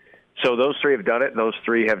so those 3 have done it. Those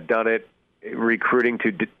 3 have done it recruiting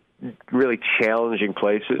to really challenging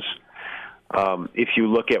places. If you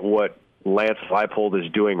look at what Lance Leipold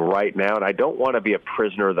is doing right now, and I don't want to be a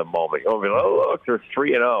prisoner of the moment. Oh, look, they're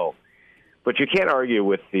 3-0, but you can't argue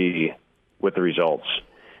with the results.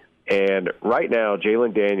 And right now,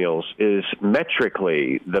 Jalen Daniels is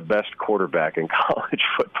metrically the best quarterback in college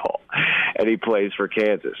football, and he plays for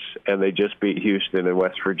Kansas. And they just beat Houston and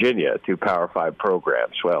West Virginia, 2 Power 5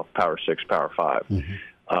 programs. Well, Power 6, Power 5.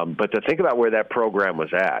 But to think about where that program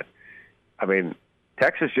was at, I mean,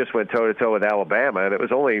 Texas just went toe-to-toe with Alabama, and it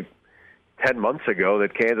was only 10 months ago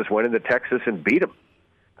that Kansas went into Texas and beat them.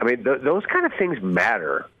 I mean, those kind of things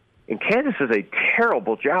matter. And Kansas is a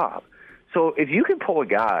terrible job. So if you can pull a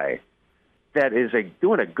guy that is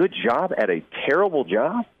doing a good job at a terrible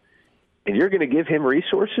job, and you're going to give him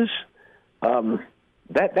resources,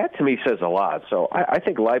 that to me says a lot. So I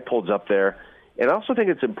think Leipold's up there. And I also think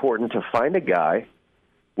it's important to find a guy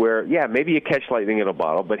where, yeah, maybe you catch lightning in a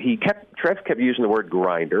bottle, but Trev kept using the word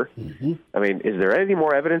grinder. I mean, is there any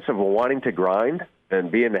more evidence of wanting to grind than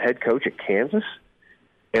being the head coach at Kansas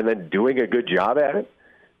and then doing a good job at it?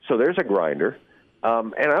 So there's a grinder.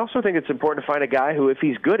 And I also think it's important to find a guy who, if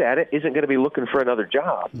he's good at it, isn't going to be looking for another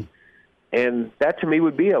job. And that, to me,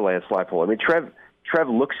 would be a Lance Leipold. I mean, Trev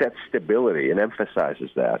looks at stability and emphasizes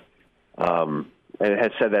that. And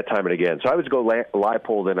has said that time and again. So I would go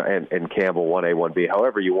Leipold and Campbell, 1A, 1B,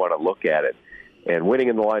 however you want to look at it. And winning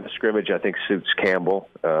in the line of scrimmage, I think, suits Campbell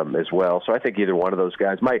as well. So I think either one of those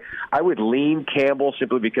guys. I would lean Campbell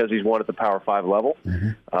simply because he's won at the Power 5 level and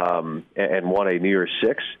won a New Year's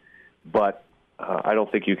Six. But I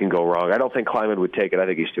don't think you can go wrong. I don't think Kleiman would take it. I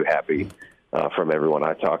think he's too happy from everyone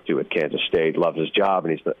I talked to at Kansas State. Loves his job,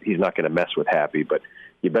 and he's not going to mess with happy. But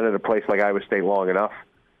you've been at a place like Iowa State long enough.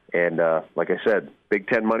 And like I said, Big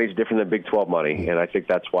Ten money is different than Big 12 money, and I think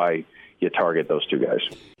that's why you target those 2 guys.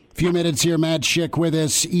 Few minutes here, Matt Schick with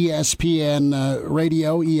us, ESPN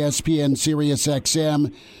Radio, ESPN Sirius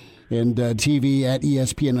XM, and TV at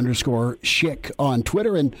ESPN_Schick on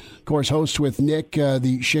Twitter, and of course host with Nick,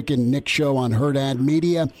 the Schick and Nick Show on Herd Ad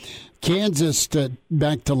Media. Kansas,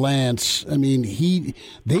 back to Lance. I mean,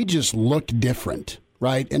 they just looked different,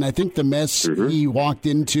 right? And I think the mess he walked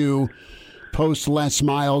into post Les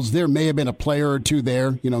Miles, there may have been a player or 2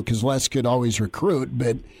 there, because Les could always recruit,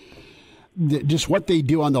 but just what they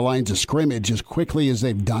do on the lines of scrimmage as quickly as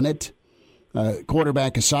they've done it,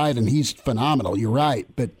 quarterback aside, and he's phenomenal, you're right,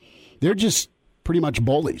 but they're just pretty much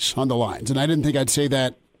bullies on the lines. And I didn't think I'd say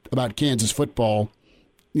that about Kansas football,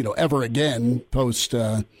 ever again post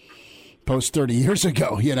 30 years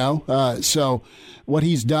ago, So what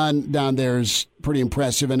he's done down there is pretty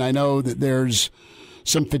impressive, and I know that there's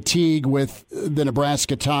some fatigue with the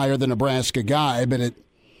Nebraska tie or the Nebraska guy, but it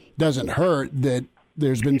doesn't hurt that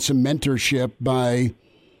there's been some mentorship by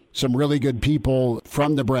some really good people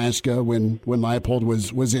from Nebraska when Leipold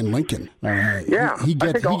was in Lincoln. I he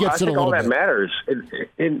gets it a little all that bit. matters.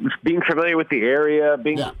 In being familiar with the area,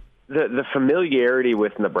 the familiarity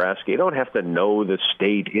with Nebraska. You don't have to know the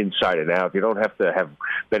state inside and out. You don't have to have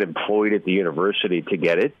been employed at the university to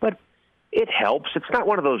get it, but it helps. It's not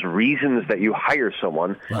one of those reasons that you hire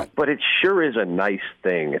someone, but it sure is a nice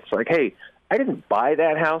thing. It's like, hey, I didn't buy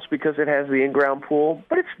that house because it has the in-ground pool,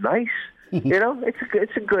 but it's nice.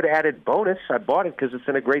 It's a good added bonus. I bought it because it's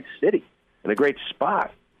in a great city, in a great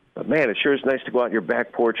spot. But, man, it sure is nice to go out on your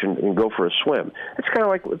back porch and go for a swim. It's kind of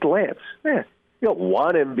like with Lance. Yeah, you don't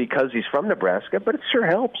want him because he's from Nebraska, but it sure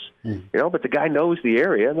helps. But the guy knows the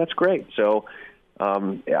area, and that's great. So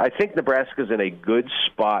I think Nebraska's in a good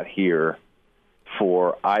spot here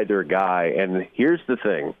for either guy. And here's the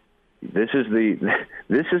thing. This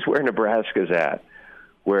is where Nebraska's at,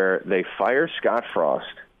 where they fire Scott Frost,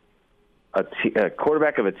 a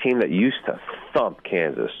quarterback of a team that used to thump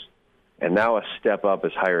Kansas, and now a step up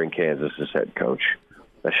is hiring Kansas as head coach.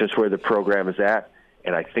 That's just where the program is at,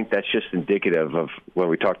 and I think that's just indicative of when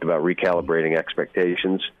we talked about recalibrating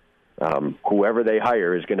expectations. Whoever they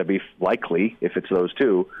hire is going to be likely, if it's those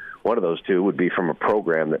two, one of those two would be from a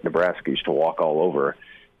program that Nebraska used to walk all over,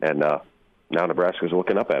 and now Nebraska's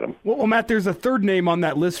looking up at him. Well, Matt, there's a third name on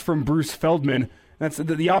that list from Bruce Feldman. That's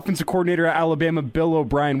the offensive coordinator at Alabama, Bill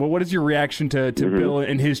O'Brien. Well, what is your reaction to Bill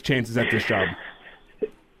and his chances at this job?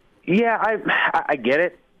 Yeah, I get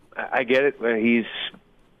it. I get it. He's,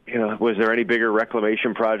 was there any bigger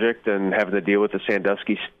reclamation project than having to deal with the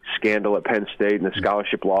Sandusky scandal at Penn State and the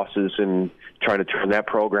scholarship losses and trying to turn that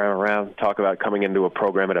program around? Talk about coming into a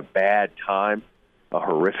program at a bad time, a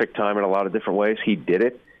horrific time in a lot of different ways. He did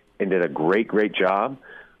it and did a great job.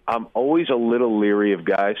 I'm always a little leery of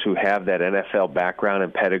guys who have that NFL background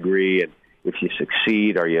and pedigree, and if you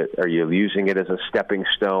succeed, are you using it as a stepping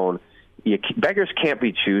stone? Beggars can't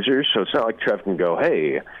be choosers, so it's not like Trev can go,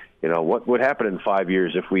 hey, what would happen in 5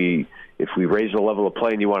 years if we raise the level of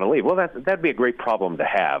play and you want to leave? Well, that'd be a great problem to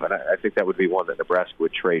have, and I think that would be one that Nebraska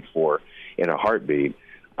would trade for in a heartbeat.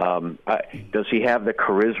 Does he have the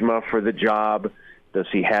charisma for the job? Does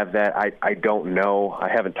he have that? I don't know. I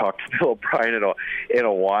haven't talked to Bill O'Brien in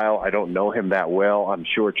a while. I don't know him that well. I'm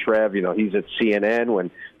sure Trev, he's at CNN when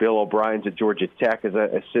Bill O'Brien's at Georgia Tech as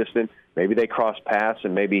an assistant. Maybe they cross paths,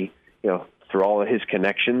 and maybe, through all of his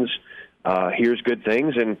connections, hears good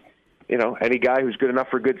things. And, any guy who's good enough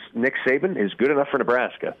for Nick Saban is good enough for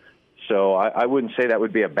Nebraska. So I wouldn't say that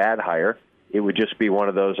would be a bad hire. It would just be one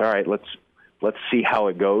of those, all right, let's see how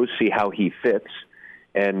it goes, see how he fits,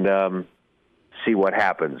 and see what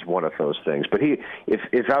happens, one of those things. But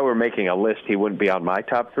if I were making a list, he wouldn't be on my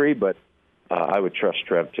top three, but I would trust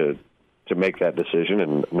Trev to make that decision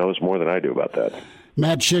and knows more than I do about that.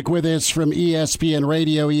 Matt Schick with us from ESPN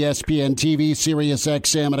Radio, ESPN TV, Sirius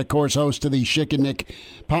XM, and, of course, host of the Schick and Nick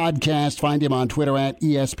podcast. Find him on Twitter at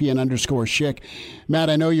ESPN_Schick. Matt,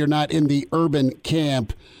 I know you're not in the Urban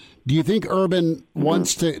camp. Do you think Urban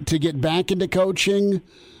wants to get back into coaching?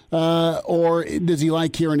 Or does he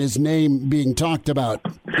like hearing his name being talked about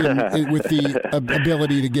with the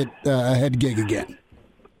ability to get a head gig again?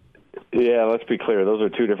 Yeah, let's be clear. Those are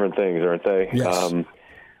two different things, aren't they? Yes.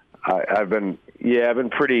 I've been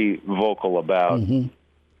pretty vocal about,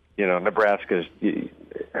 Nebraska,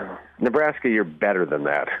 you're better than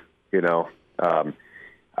that.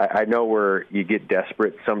 I know where you get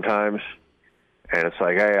desperate sometimes. And it's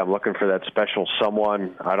like, hey, I'm looking for that special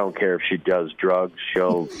someone. I don't care if she does drugs.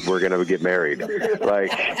 We're going to get married.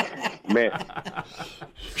 Like, man.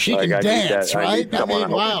 She can dance, right?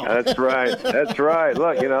 Wow. That's right.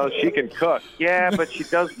 Look, she can cook. Yeah, but she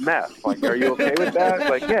does meth. Like, are you okay with that?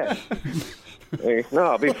 Like, yeah. No,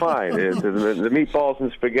 I'll be fine. The meatballs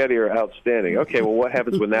and spaghetti are outstanding. Okay, well, what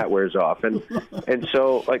happens when that wears off? And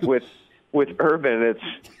so, like, with Urban, it's,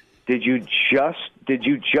 Did you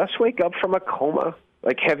just wake up from a coma?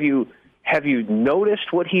 Like, have you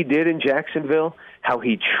noticed what he did in Jacksonville? How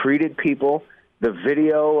he treated people? The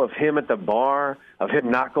video of him at the bar, of him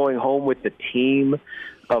not going home with the team,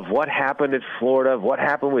 of what happened at Florida, of what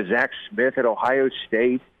happened with Zach Smith at Ohio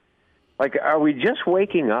State. Like, are we just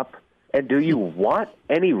waking up? And do you want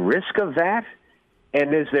any risk of that?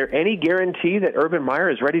 And is there any guarantee that Urban Meyer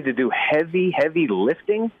is ready to do heavy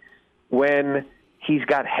lifting when he's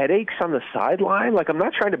got headaches on the sideline? Like, I'm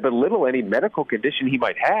not trying to belittle any medical condition he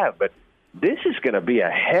might have, but this is going to be a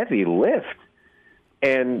heavy lift.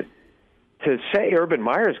 And to say Urban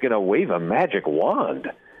Meyer is going to wave a magic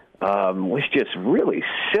wand was just really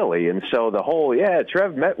silly. And so the whole,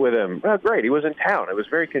 Trev met with him. Well, great. He was in town. It was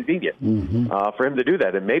very convenient for him to do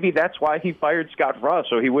that. And maybe that's why he fired Scott Frost,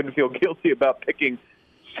 so he wouldn't feel guilty about picking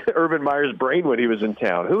Urban Meyer's brain when he was in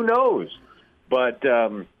town. Who knows? But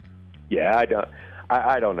I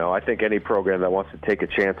don't know. I think any program that wants to take a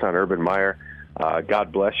chance on Urban Meyer,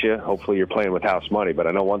 God bless you. Hopefully you're playing with house money. But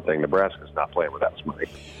I know one thing: Nebraska's not playing with house money.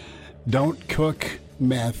 Don't cook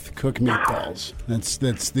meth, cook meatballs. That's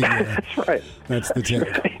the That's right. That's the tip.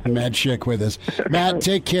 Matt Schick with us. Matt,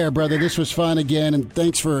 take care, brother. This was fun again, and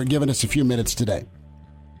thanks for giving us a few minutes today.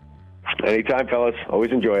 Anytime, fellas.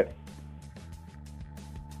 Always enjoy it.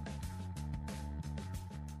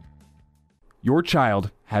 Your child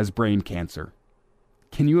has brain cancer.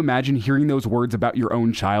 Can you imagine hearing those words about your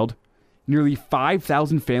own child? Nearly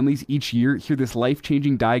 5,000 families each year hear this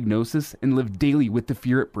life-changing diagnosis and live daily with the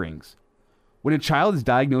fear it brings. When a child is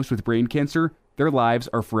diagnosed with brain cancer, their lives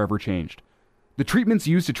are forever changed. The treatments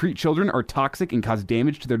used to treat children are toxic and cause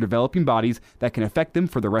damage to their developing bodies that can affect them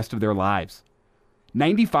for the rest of their lives.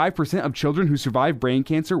 95% of children who survive brain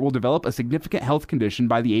cancer will develop a significant health condition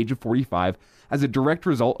by the age of 45 as a direct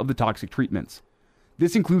result of the toxic treatments.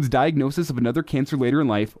 This includes diagnosis of another cancer later in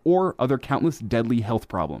life or other countless deadly health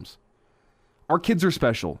problems. Our kids are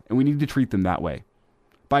special, and we need to treat them that way.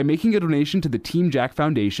 By making a donation to the Team Jack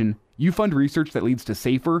Foundation, you fund research that leads to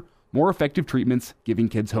safer, more effective treatments, giving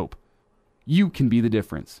kids hope. You can be the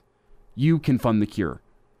difference. You can fund the cure.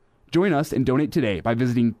 Join us and donate today by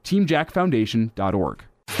visiting teamjackfoundation.org.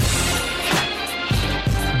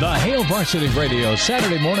 The Hail Varsity Radio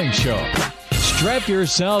Saturday Morning Show. Strap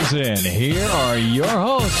yourselves in. Here are your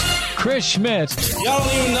hosts, Chris Schmidt. Y'all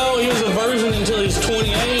don't even know he was a virgin until he's 28,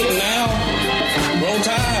 and now, roll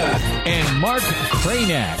tide. And Mark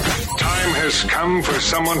Cranack. Time has come for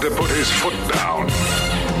someone to put his foot down.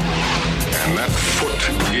 And that foot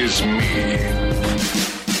is me.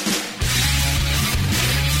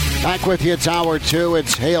 Back with you, it's Hour 2.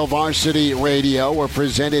 It's Hail Varsity Radio. We're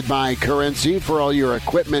presented by Currency. For all your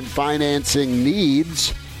equipment financing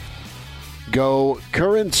needs, go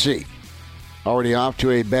Currency. Already off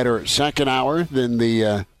to a better second hour than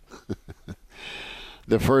the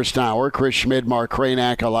first hour. Chris Schmidt, Mark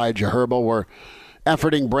Cranack, Elijah Herbal were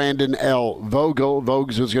efforting Brandon L. Vogel.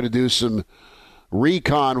 Vogues was going to do some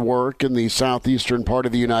recon work in the southeastern part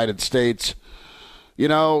of the United States. You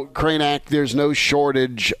know, Cranack, there's no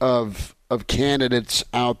shortage of candidates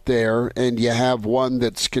out there, and you have one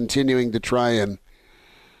that's continuing to try and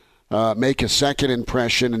make a second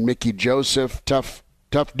impression. And Mickey Joseph, tough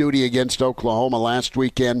duty against Oklahoma last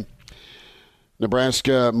weekend.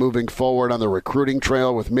 Nebraska moving forward on the recruiting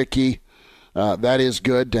trail with Mickey. That is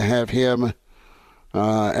good to have him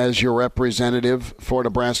as your representative for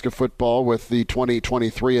Nebraska football with the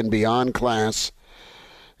 2023 and beyond class.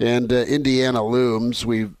 And Indiana looms.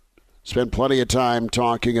 We've spent plenty of time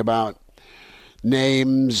talking about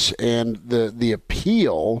names and the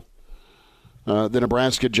appeal the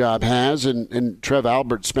Nebraska job has. And Trev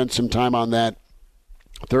Albert spent some time on that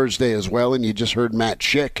Thursday as well. And you just heard Matt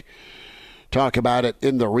Schick talk about it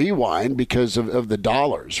in the rewind because of the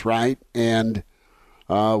dollars, right? And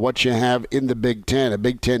what you have in the Big Ten. A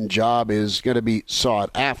Big Ten job is going to be sought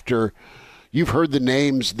after. You've heard the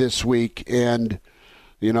names this week, and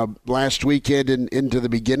you know, last weekend and into the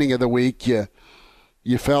beginning of the week, you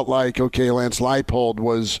felt like, okay, Lance Leipold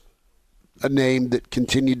was a name that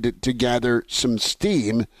continued to gather some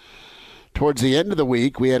steam. Towards the end of the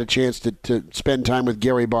week, we had a chance to spend time with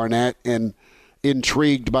Gary Barnett and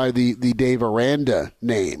intrigued by the Dave Aranda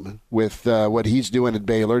name with what he's doing at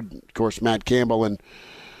Baylor. Of course, Matt Campbell and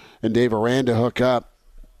Dave Aranda hook up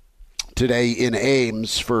today in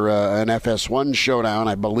Ames for an FS1 showdown.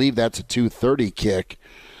 I believe that's a 2:30 kick.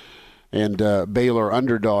 And Baylor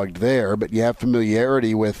underdogged there. But you have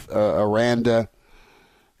familiarity with Aranda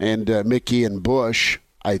and Mickey and Bush.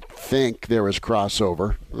 I think there was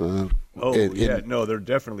crossover. There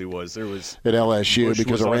definitely was. There was at LSU Bush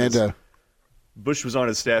because Aranda. Bush was on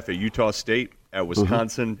his staff at Utah State, at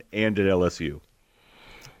Wisconsin, and at LSU.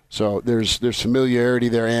 So there's familiarity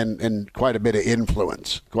there and quite a bit of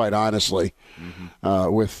influence, quite honestly,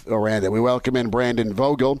 with Aranda. We welcome in Brandon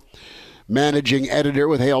Vogel, managing editor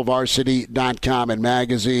with HailVarsity.com and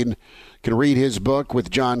magazine. You can read his book with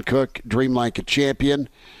John Cook, Dream Like a Champion,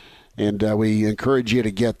 and we encourage you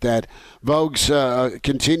to get that. Vogue's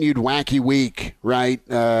continued wacky week, right?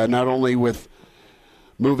 Not only with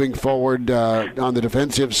moving forward on the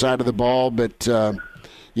defensive side of the ball, but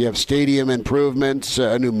you have stadium improvements,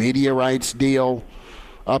 a new media rights deal,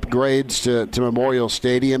 upgrades to Memorial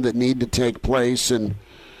Stadium that need to take place, and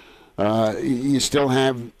you still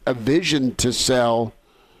have a vision to sell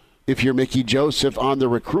if you're Mickey Joseph on the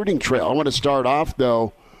recruiting trail. I want to start off,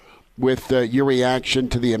 though, with your reaction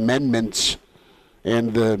to the amendments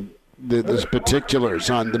and the the particulars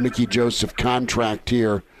on the Mickey Joseph contract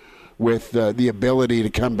here with the ability to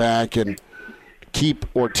come back and keep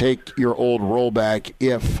or take your old role back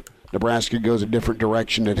if Nebraska goes a different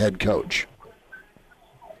direction at head coach?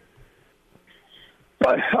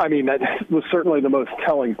 But, I mean, that was certainly the most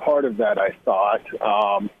telling part of that, I thought.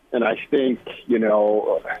 And I think,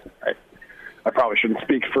 I probably shouldn't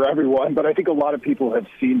speak for everyone, but I think a lot of people have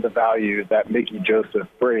seen the value that Mickey Joseph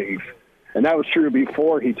brings. And that was true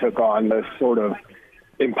before he took on this sort of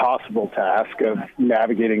impossible task of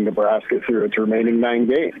navigating Nebraska through its remaining 9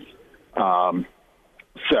 games.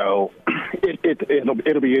 So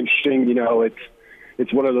it'll be interesting.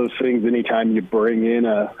 It's one of those things. Anytime you bring in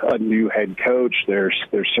a new head coach, there's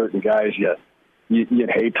certain guys you'd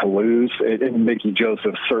hate to lose, and Mickey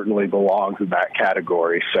Joseph certainly belongs in that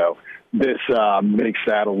category. So this makes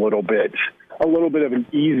that a little bit of an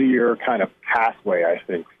easier kind of pathway, I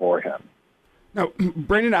think, for him. Now,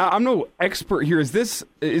 Brandon, I'm no expert here. Is this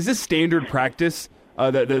standard practice?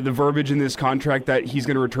 The verbiage in this contract that he's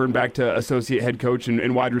going to return back to associate head coach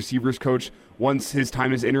and wide receivers coach once his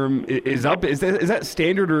time as interim is up. Is that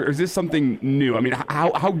standard, or is this something new? I mean,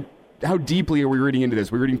 how deeply are we reading into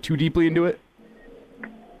this? Are we reading too deeply into it?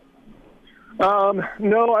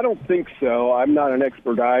 No, I don't think so. I'm not an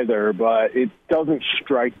expert either, but it doesn't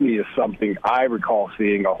strike me as something I recall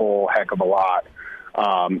seeing a whole heck of a lot.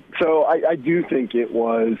 So I do think it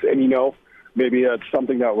was, and maybe it's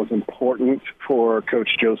something that was important for Coach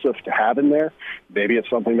Joseph to have in there. Maybe it's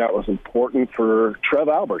something that was important for Trev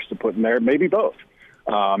Alberts to put in there. Maybe both.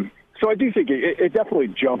 So I do think it definitely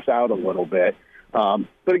jumps out a little bit.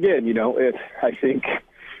 But again, I think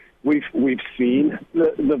we've seen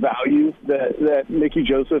the value that Mickey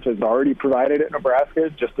Joseph has already provided at Nebraska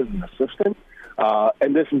just as an assistant.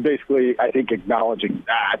 And this is basically, I think, acknowledging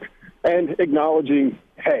that and acknowledging,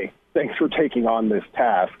 hey, thanks for taking on this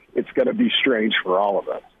task. It's going to be strange for all of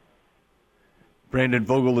us. Brandon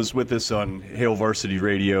Vogel is with us on Hail Varsity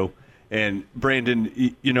Radio. And Brandon,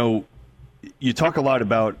 we talk a lot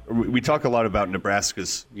about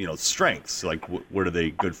Nebraska's, strengths. Like, what are they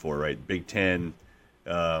good for, right? Big Ten,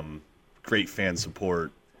 great fan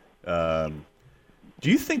support. Do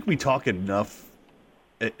you think we talk enough,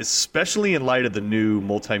 especially in light of the new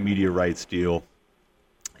multimedia rights deal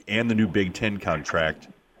and the new Big Ten contract?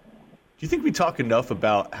 Do you think we talk enough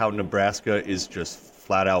about how Nebraska is just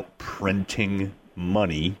flat out printing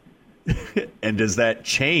money? And does that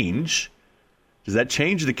change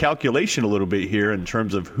the calculation a little bit here in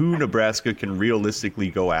terms of who Nebraska can realistically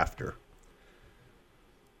go after?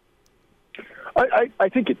 I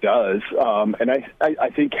think it does. And I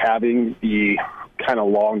think having the kind of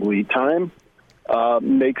long lead time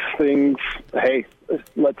makes things, hey,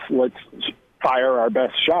 let's fire our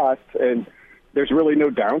best shots, and there's really no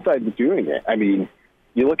downside to doing it. I mean,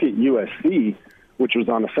 you look at USC, which was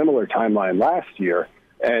on a similar timeline last year,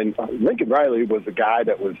 and Lincoln Riley was the guy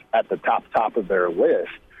that was at the top of their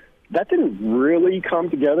list. That didn't really come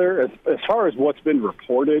together as far as what's been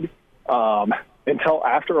reported until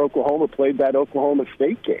after Oklahoma played that Oklahoma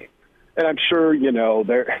State game. And I'm sure,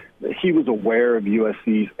 he was aware of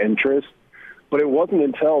USC's interest, but it wasn't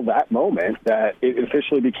until that moment that it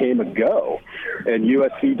officially became a go, and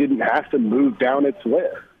USC didn't have to move down its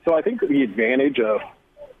list. So I think the advantage of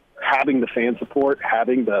having the fan support,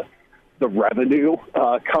 having the revenue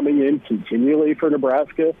coming in continually for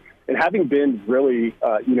Nebraska, and having been really,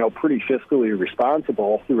 pretty fiscally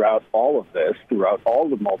responsible throughout all of this, throughout all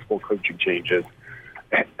the multiple coaching changes,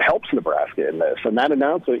 helps Nebraska in this. And that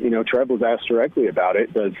announcement, Trev was asked directly about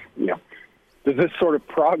it. Does this sort of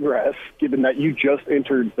progress, given that you just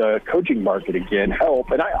entered the coaching market again,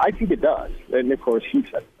 help? And I think it does. And, of course, he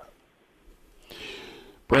said it does.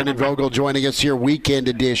 Brandon Vogel joining us here, weekend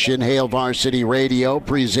edition, Hail Varsity Radio,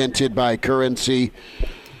 presented by Currency.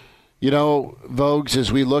 Vogues,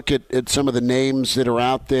 as we look at some of the names that are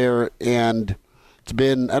out there, and it's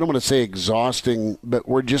been, I don't want to say exhausting, but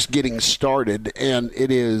we're just getting started, and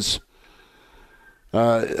it is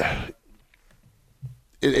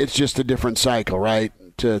it's just a different cycle, right?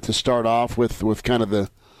 To start off with kind of the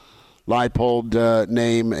Leipold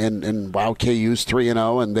name, and wow, KU's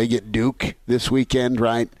 3-0, and they get Duke this weekend,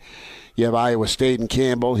 right? You have Iowa State and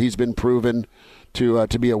Campbell. He's been proven to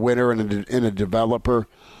be a winner and a developer.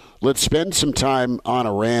 Let's spend some time on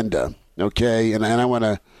Aranda, okay? And I want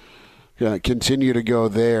to continue to go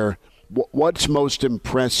there. What's most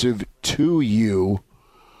impressive to you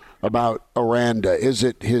about Aranda? Is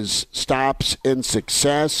it his stops and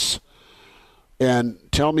success? And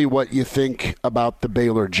tell me what you think about the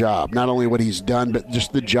Baylor job, not only what he's done, but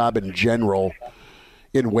just the job in general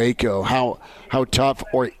in Waco. How tough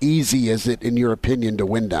or easy is it, in your opinion, to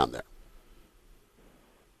win down there?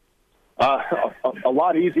 A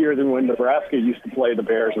lot easier than when Nebraska used to play the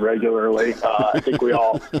Bears regularly. I think we're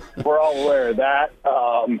all aware of that.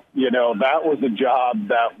 That was a job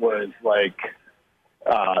that was like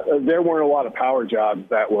there weren't a lot of power jobs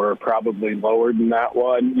that were probably lower than that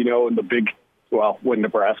one. When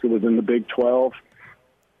Nebraska was in the Big 12,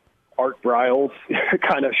 Art Briles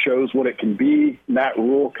kind of shows what it can be. Matt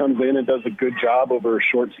Rule comes in and does a good job over a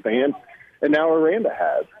short span. And now Aranda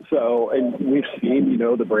has. And we've seen,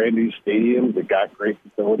 the brand new stadiums that got great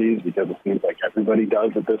facilities because it seems like everybody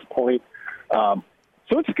does at this point. So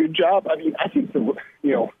it's a good job. I mean, I think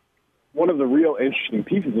one of the real interesting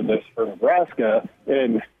pieces of this for Nebraska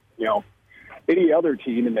and, any other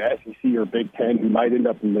team in the SEC or Big Ten who might end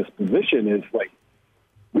up in this position is like,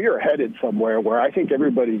 we are headed somewhere where I think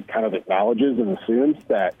everybody kind of acknowledges and assumes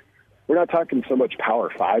that we're not talking so much Power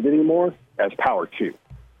 5 anymore as Power 2.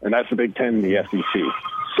 And that's the Big Ten and the SEC.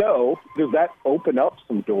 So does that open up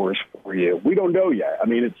some doors for you? We don't know yet. I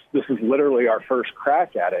mean, this is literally our first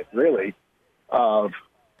crack at it, really, of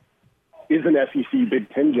is an SEC Big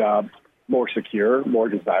Ten job more secure, more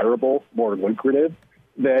desirable, more lucrative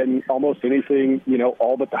than almost anything,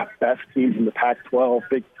 all but the best teams in the Pac-12,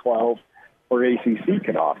 Big 12, or ACC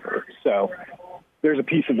can offer. So there's a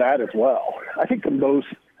piece of that as well. I think the most,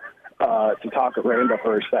 to talk Aranda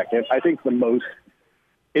for a second, I think the most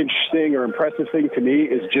interesting or impressive thing to me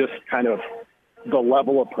is just kind of the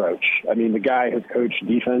level approach. I mean, the guy has coached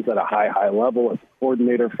defense at a high level as a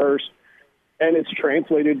coordinator first, and it's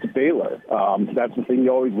translated to Baylor. That's the thing you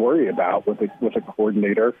always worry about with a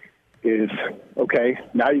coordinator is, okay,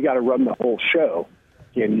 now you got to run the whole show.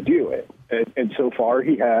 Can you do it? And so far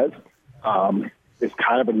he has. It's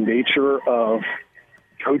kind of a nature of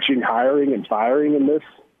coaching, hiring, and firing in this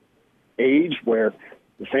age where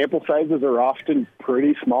the sample sizes are often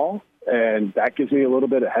pretty small, and that gives me a little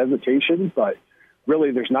bit of hesitation. But really,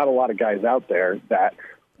 there's not a lot of guys out there that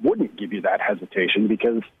wouldn't give you that hesitation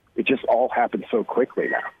because it just all happens so quickly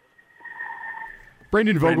now.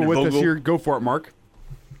 Brandon Vogel with us here. Go for it, Mark.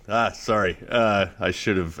 Sorry. I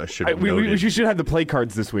should have noted. We should have the play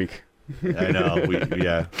cards this week. I know.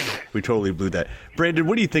 We totally blew that. Brandon,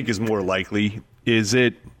 what do you think is more likely? Is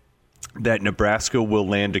it that Nebraska will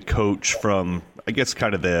land a coach from, I guess,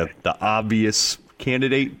 kind of the obvious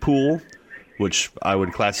candidate pool, which I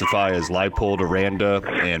would classify as Leipold, Aranda,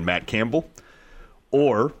 and Matt Campbell?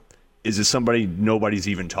 Or is it somebody nobody's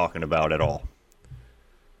even talking about at all?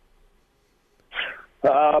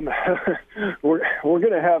 We're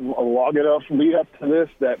going to have a long enough lead up to this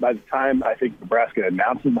that by the time I think Nebraska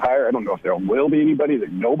announces the hire, I don't know if there will be anybody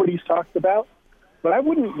that nobody's talked about, but I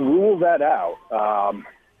wouldn't rule that out.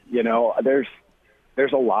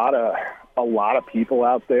 There's a lot of people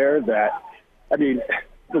out there that, I mean,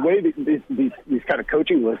 the way that these kind of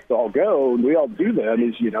coaching lists all go, and we all do them,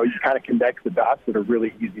 is, you kind of connect the dots that are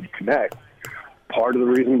really easy to connect. Part of the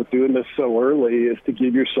reason with doing this so early is to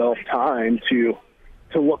give yourself time to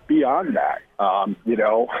look beyond that. I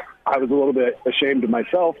was a little bit ashamed of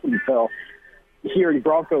myself until hearing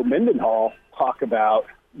Bronco Mendenhall talk about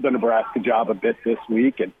the Nebraska job a bit this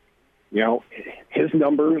week. And, his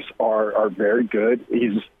numbers are very good.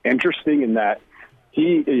 He's interesting in that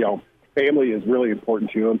he, family is really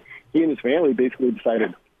important to him. He and his family basically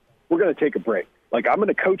decided, we're going to take a break. Like, I'm going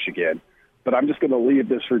to coach again, but I'm just going to leave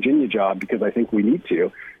this Virginia job because I think we need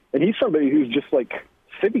to. And he's somebody who's just like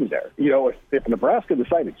sitting there. If Nebraska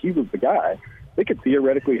decided he was the guy, they could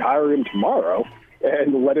theoretically hire him tomorrow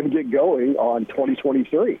and let him get going on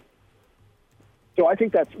 2023. So I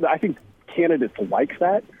think candidates like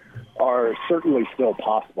that are certainly still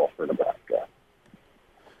possible for Nebraska.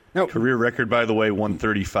 Now, career record, by the way,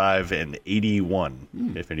 135 and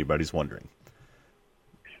 81, if anybody's wondering.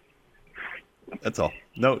 That's all.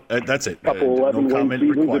 No, that's it. Couple 11 no win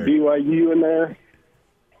seasons at BYU in there.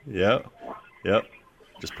 Yep.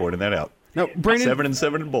 Just pointing that out. Now, Brandon,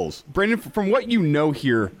 7-7 in bowls. Brandon, from what you know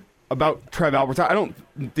here about Trev Alberts, I don't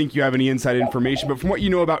think you have any inside information, but from what you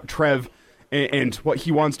know about Trev and what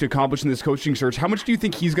he wants to accomplish in this coaching search, how much do you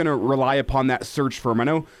think he's going to rely upon that search firm? I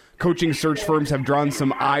know coaching search firms have drawn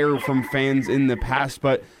some ire from fans in the past,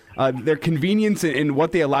 but their convenience and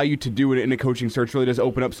what they allow you to do in a coaching search really does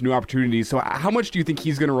open up some new opportunities. So how much do you think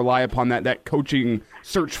he's going to rely upon that coaching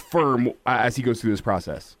search firm as he goes through this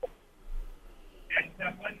process?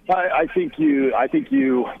 I think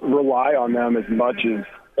you rely on them as much as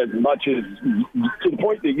to the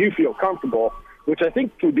point that you feel comfortable, which I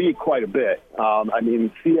think can be quite a bit.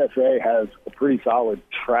 CSA has a pretty solid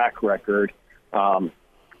track record.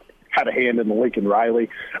 Had a hand in the Lincoln Riley.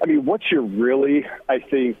 What you're really, I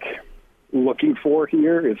think, looking for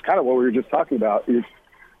here is kind of what we were just talking about, is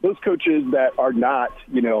those coaches that are not,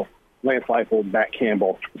 Lance Leipold, Matt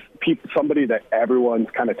Campbell, somebody that everyone's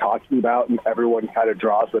kind of talking about and everyone kind of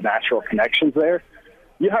draws the natural connections there.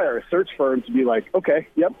 You hire a search firm to be like, okay,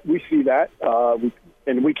 yep, we see that,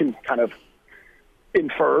 and we can kind of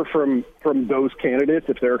infer from those candidates,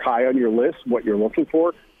 if they're high on your list, what you're looking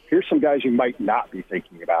for. Here's some guys you might not be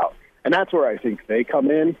thinking about. And that's where I think they come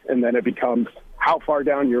in, and then it becomes how far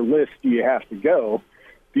down your list do you have to go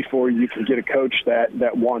before you can get a coach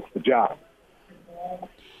that wants the job.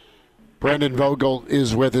 Brendan Vogel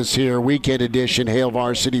is with us here, Weekend Edition, Hail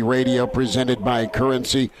Varsity Radio, presented by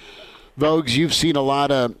Currency. Vogues, you've seen a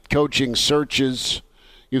lot of coaching searches.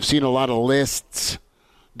 You've seen a lot of lists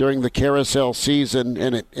during the carousel season,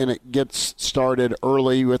 and it gets started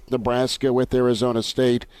early with Nebraska, with Arizona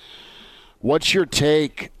State. What's your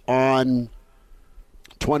take on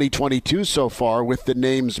 2022 so far with the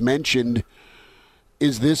names mentioned?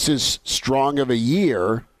 Is this as strong of a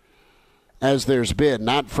year as there's been,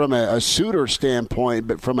 not from a suitor standpoint,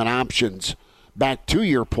 but from an options? Back to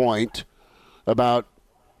your point about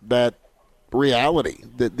that reality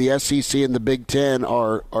that the SEC and the Big Ten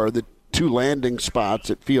are the two landing spots,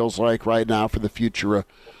 it feels like right now, for the future of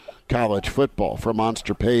college football, for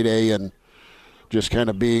Monster Payday and just kind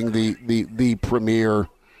of being the premier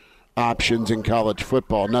options in college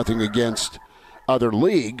football. Nothing against other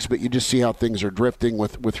leagues, but you just see how things are drifting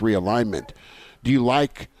with realignment. Do you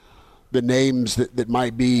like the names that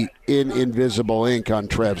might be in invisible ink on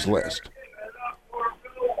Trev's list?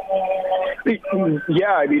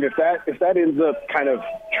 Yeah, I mean, if that ends up kind of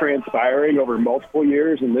transpiring over multiple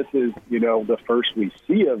years, and this is, the first we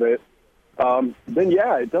see of it, then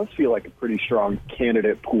yeah, it does feel like a pretty strong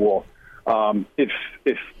candidate pool. If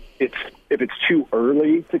it's too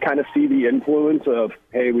early to kind of see the influence of,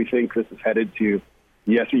 hey, we think this is headed to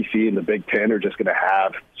the SEC and the Big Ten are just going to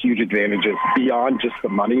have huge advantages beyond just the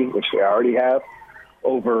money, which they already have,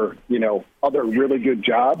 over, other really good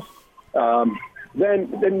jobs,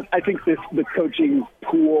 then I think the coaching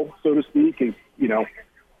pool, so to speak, is,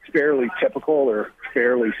 fairly typical or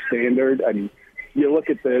fairly standard. I mean, you look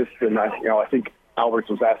at this, and I think Alberts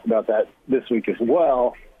was asked about that this week as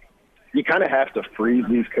well. You kind of have to freeze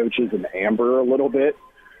these coaches in amber a little bit,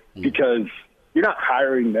 because you're not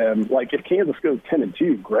hiring them. Like, if Kansas goes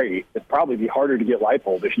 10-2, great. It'd probably be harder to get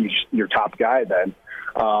Leipold if he's your top guy then.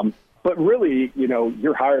 But really,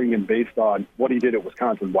 you're hiring him based on what he did at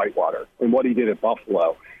Wisconsin Whitewater and what he did at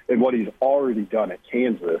Buffalo and what he's already done at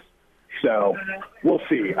Kansas. So we'll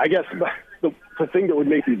see. I guess the thing that would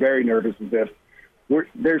make me very nervous is if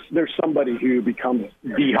there's somebody who becomes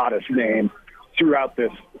the hottest name through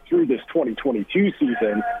this 2022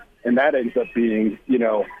 season, and that ends up being,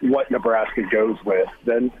 what Nebraska goes with,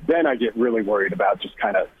 then I get really worried about just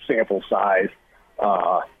kind of sample size,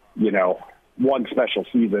 one special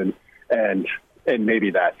season, and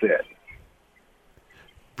maybe that's it.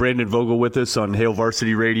 Brandon Vogel with us on Hail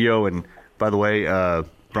Varsity Radio, and by the way,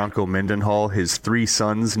 Bronco Mendenhall, his three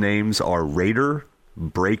sons' names are Raider,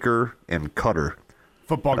 Breaker, and Cutter.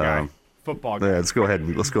 Football guy. Football guy. Yeah, let's go ahead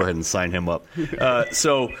and sign him up.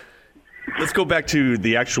 So let's go back to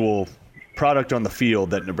the actual product on the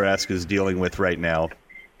field that Nebraska is dealing with right now.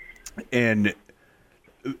 And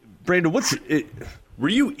Brandon, were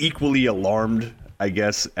you equally alarmed, I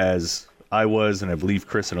guess, as I was, and I believe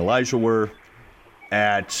Chris and Elijah were,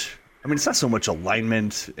 it's not so much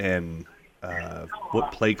alignment and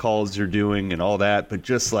what play calls you're doing and all that, but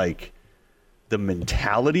just like the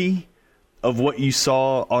mentality of what you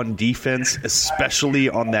saw on defense, especially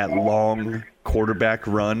on that long quarterback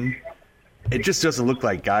run. It just doesn't look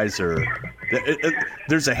like guys are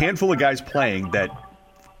there's a handful of guys playing that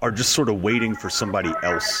are just sort of waiting for somebody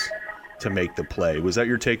else to make the play. Was that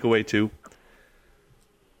your takeaway too?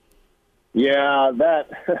 Yeah, that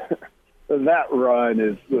run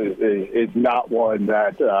is not one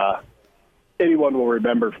that anyone will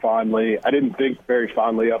remember fondly. I didn't think very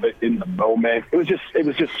fondly of it in the moment. It was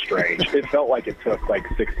just strange. It felt like it took like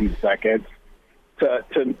 60 seconds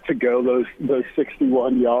to go those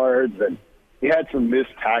 61 yards, and you had some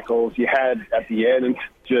missed tackles. You had at the end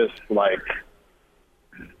just like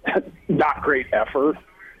not great effort,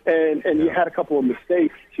 and you had a couple of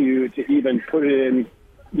mistakes to even put it in,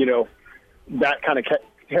 that kind of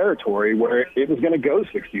territory where it was going to go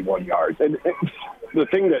 61 yards. And the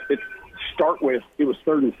thing that it was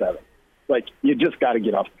 3rd and 7. Like, you just got to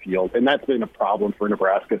get off the field, and that's been a problem for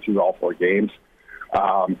Nebraska through all 4 games.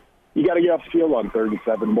 You got to get off the field on 3rd and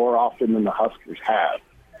 7 more often than the Huskers have.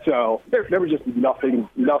 So there was just nothing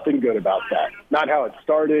good about that. Not how it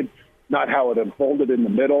started, not how it unfolded in the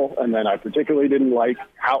middle, and then I particularly didn't like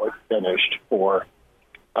how it finished for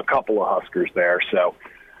a couple of Huskers there. So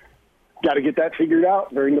got to get that figured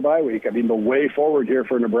out during the bye week. I mean, the way forward here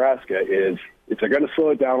for Nebraska is if they're going to slow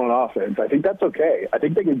it down on offense, I think that's okay. I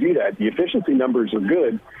think they can do that. The efficiency numbers are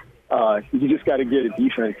good. You just got to get a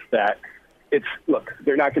defense that look,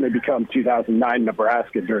 they're not going to become 2009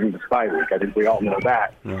 Nebraska during this bye week. I think we all know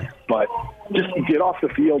that. Yeah. But just get off the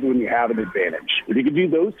field when you have an advantage. If you can do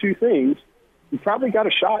those two things, you probably got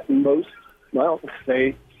a shot in most,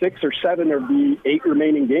 say 6 or 7 of the 8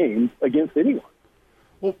 remaining games against anyone.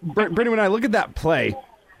 Well, Brandon, when I look at that play,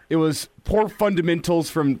 it was poor fundamentals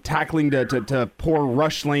from tackling to poor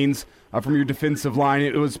rush lanes from your defensive line.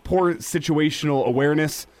 It was poor situational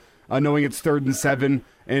awareness, knowing it's 3rd and 7,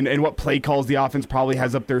 and what play calls the offense probably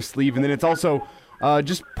has up their sleeve. And then it's also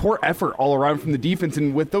just poor effort all around from the defense.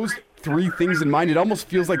 And with those 3 things in mind, it almost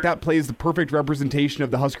feels like that play is the perfect representation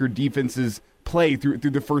of the Husker defense's play through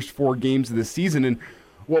the first 4 games of the season. And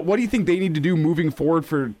what do you think they need to do moving forward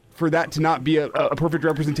for that to not be a perfect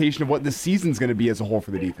representation of what the season's going to be as a whole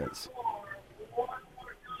for the defense?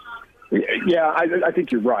 Yeah, I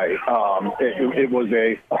think you're right. It was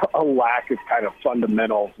a lack of kind of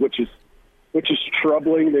fundamentals, which is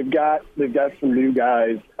troubling. They've got some new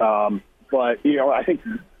guys, but I think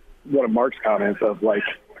one of Mark's comments of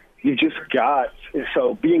you just got,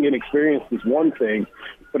 so being inexperienced is one thing,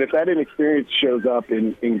 but if that inexperience shows up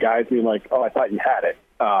in guys being like, oh, I thought you had it,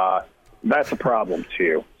 that's a problem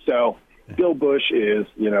too. So Bill Busch is,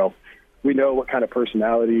 we know what kind of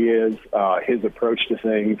personality he is, his approach to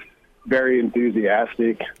things, very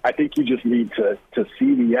enthusiastic. I think you just need to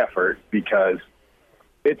see the effort because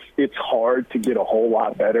it's hard to get a whole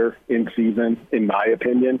lot better in season, in my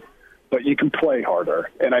opinion, but you can play harder,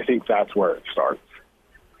 and I think that's where it starts.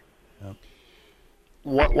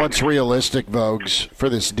 What's realistic, Vogues, for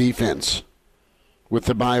this defense with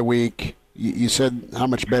the bye week? You said how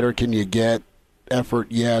much better can you get? Effort,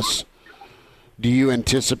 yes. Do you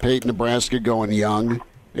anticipate Nebraska going young,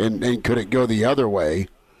 and could it go the other way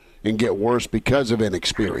and get worse because of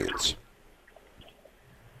inexperience?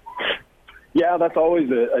 Yeah, that's always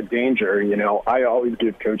a danger. I always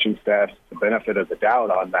give coaching staffs the benefit of the doubt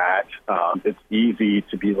on that. It's easy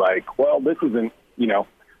to be like, well, this isn't,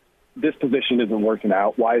 this position isn't working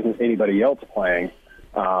out. Why isn't anybody else playing?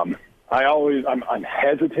 I'm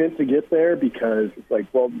hesitant to get there because it's like,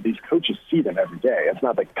 well, these coaches see them every day. It's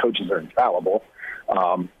not like coaches are infallible,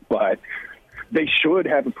 but they should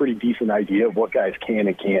have a pretty decent idea of what guys can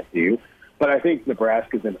and can't do. But I think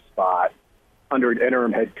Nebraska's in a spot under an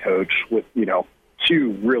interim head coach with,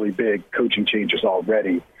 2 really big coaching changes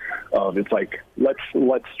already. It's like,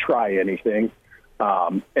 let's try anything.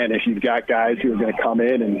 And if you've got guys who are going to come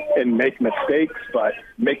in and make mistakes, but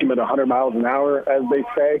make them at 100 miles an hour, as they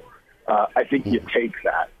say, I think you take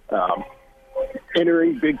that.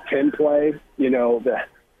 Entering Big Ten play, the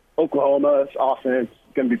Oklahoma's offense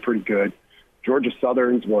is going to be pretty good. Georgia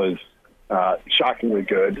Southern's was shockingly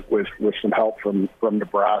good with some help from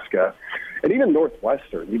Nebraska. And even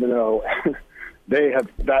Northwestern, even though they have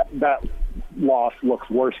that loss looks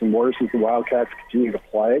worse and worse as the Wildcats continue to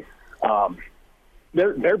play,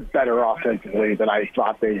 they're better offensively than I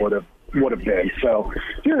thought they would have been. So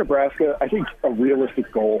here in Nebraska, I think a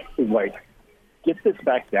realistic goal is get this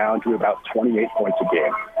back down to about 28 points a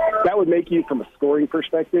game. That would make you, from a scoring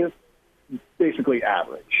perspective, basically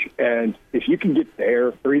average. And if you can get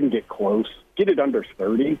there or even get close, get it under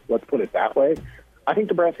 30, let's put it that way, I think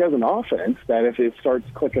Nebraska has an offense that if it starts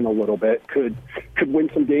clicking a little bit could win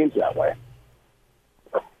some games that way.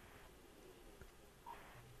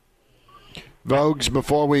 Vogues,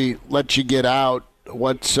 before we let you get out,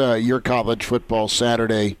 what's your college football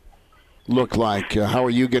Saturday look like? How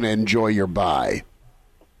are you going to enjoy your bye?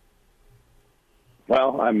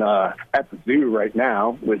 Well, I'm at the zoo right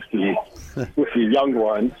now with the young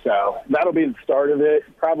one, so that'll be the start of it.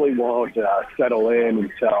 Probably won't settle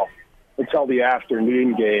in until the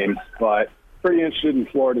afternoon games, but pretty interested in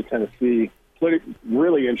Florida, Tennessee.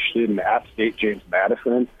 Really interested in App State, James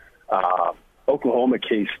Madison. Oklahoma,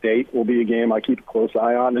 K-State will be a game I keep a close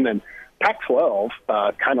eye on, and then Pac-12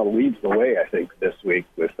 kind of leads the way, I think, this week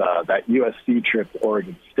with that USC trip to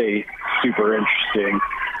Oregon State. Super interesting.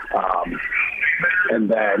 And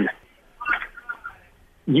then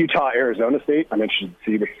Utah, Arizona State. I'm interested to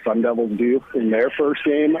see what the Sun Devils do in their first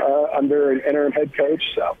game under an interim head coach.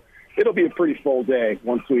 So it'll be a pretty full day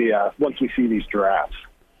once we see these drafts.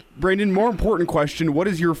 Brandon, more important question: what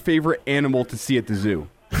is your favorite animal to see at the zoo?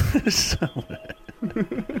 It's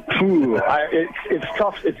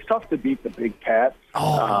tough. It's tough to beat the big cats.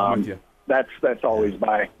 That's always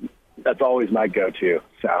my go-to.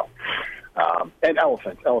 So And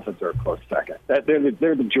elephants are a close second.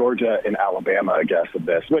 They're the Georgia and Alabama, I guess, of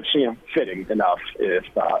this, which, fitting enough, if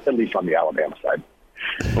at least on the Alabama side.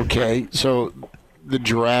 Okay, so the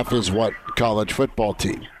Giraffe is what college football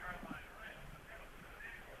team?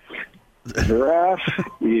 The Giraffe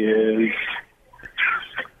is.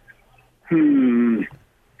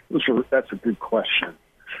 That's a good question.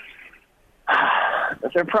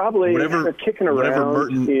 They're probably they're kicking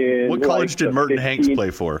around. What college did Merton Hanks play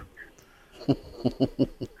for?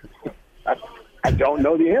 I don't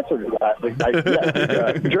know the answer to that.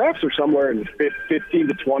 The Giraffes are somewhere in the 15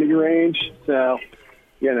 to 20 range. So,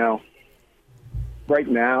 right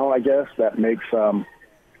now, I guess that makes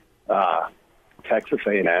Texas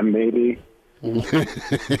A&M maybe.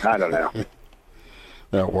 I don't know.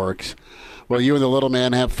 That works. Well, you and the little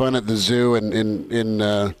man have fun at the zoo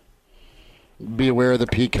and be aware of the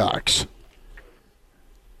peacocks.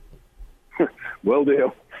 Will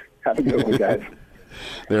do. Have a good one, guys.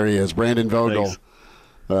 There he is, Brandon Vogel,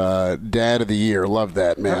 Dad of the Year. Love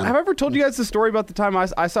that, man. Have I ever told you guys the story about the time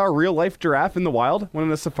I saw a real-life giraffe in the wild? Went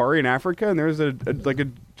on a safari in Africa, and there was a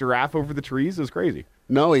giraffe over the trees. It was crazy.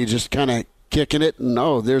 No, he just kind of kicking it, and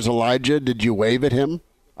there's Elijah. Did you wave at him?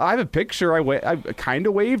 I have a picture. I kind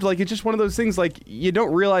of waved. Like, it's just one of those things, like, you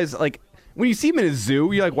don't realize, like, when you see him in a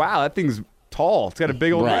zoo, you're like, wow, that thing's tall. It's got a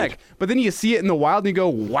big old neck. But then you see it in the wild, and you go,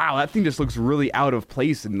 wow, that thing just looks really out of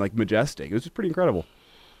place and, like, majestic. It was just pretty incredible.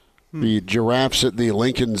 The giraffes at the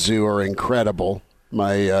Lincoln Zoo are incredible.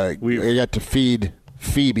 I got to feed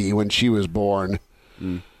Phoebe when she was born.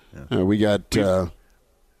 We got have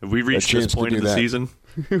we reached this point of the season?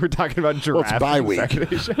 We're talking about giraffes. Well, it's bye week.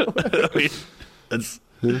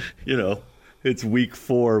 It's week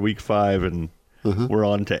 4, week 5, and we're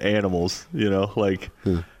on to animals. I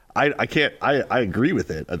agree with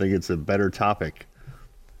it. I think it's a better topic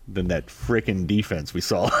than that frickin' defense we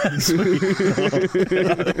saw last week.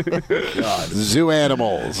 God. Zoo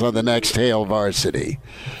animals on the next Hail Varsity.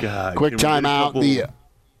 God, quick timeout. The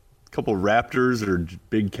couple raptors or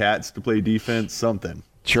big cats to play defense. Something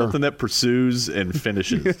that pursues and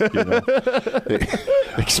finishes.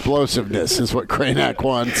 Explosiveness is what Cranack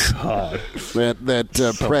wants. That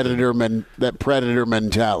predator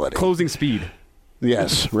mentality. Closing speed.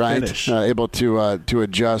 Yes, right. Able to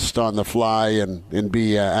adjust on the fly and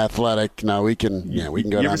be athletic. Now we can go.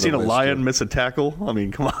 You ever seen a lion miss a tackle? I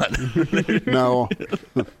mean, come on. No,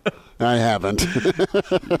 I haven't.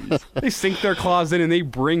 They sink their claws in and they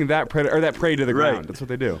bring that prey to the ground. That's what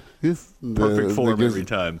they do. Perfect form every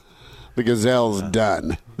time. The gazelle's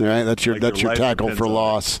done. All right, that's your tackle for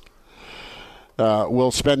loss.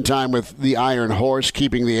 We'll spend time with the Iron Horse,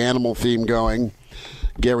 keeping the animal theme going.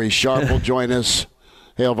 Gary Sharp will join us.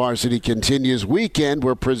 Hail Varsity continues. Weekend,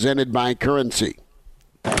 we're presented by Currency.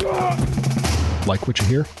 Like what you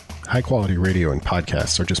hear? High-quality radio and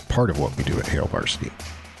podcasts are just part of what we do at Hail Varsity.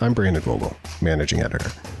 I'm Brandon Vogel, managing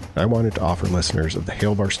editor. I wanted to offer listeners of the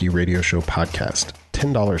Hail Varsity Radio Show podcast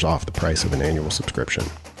 $10 off the price of an annual subscription.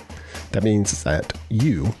 That means that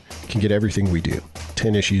you can get everything we do.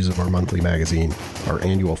 10 issues of our monthly magazine, our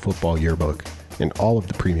annual football yearbook, and all of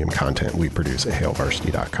the premium content we produce at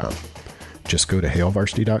hailvarsity.com. Just go to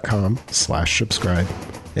hailvarsity.com/subscribe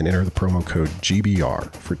and enter the promo code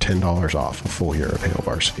GBR for $10 off a full year of Hail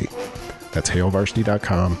Varsity. That's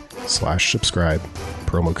hailvarsity.com/subscribe,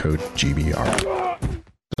 promo code GBR.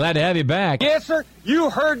 Glad to have you back. Yes, sir. You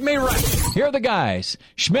heard me right. Here are the guys,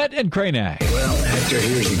 Schmidt and Cranack. Well, Hector,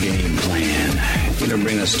 here's the game plan. You're going to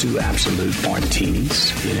bring us 2 absolute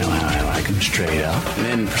martinis. You know how I like them, straight up. And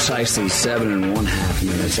then precisely 7.5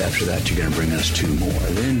 minutes after that, you're going to bring us 2 more.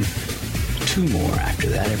 Then 2 more after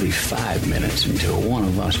that every 5 minutes until one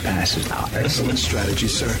of us passes out. Excellent strategy,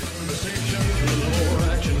 sir.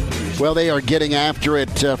 Well, they are getting after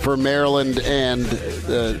it for Maryland and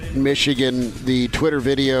Michigan. The Twitter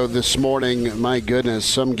video this morning, my goodness,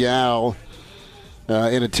 some gal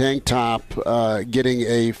in a tank top getting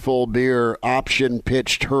a full beer option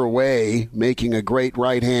pitched her way, making a great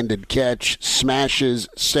right-handed catch, smashes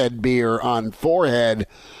said beer on forehead,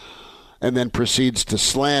 and then proceeds to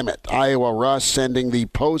slam it. Iowa Russ sending the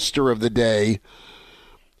poster of the day.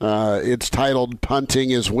 It's titled "Punting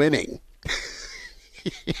is Winning."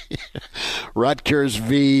 Rutgers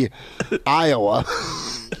v. Iowa.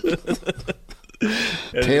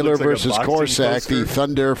 Taylor versus Corsack, the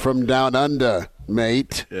Thunder from Down Under,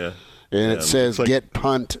 mate. Yeah. And it says, "Get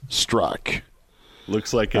punt struck."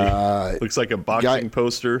 Looks like a boxing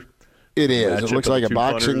poster. It is. It looks like a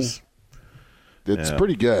boxing. Punters. It's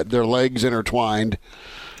pretty good. Their legs intertwined.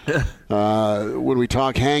 When we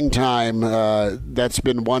talk hang time, that's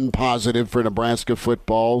been one positive for Nebraska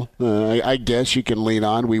football. I guess you can lean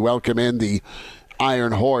on. We welcome in the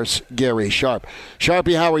Iron Horse, Gary Sharp.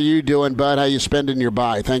 Sharpie, how are you doing, bud? How you spending your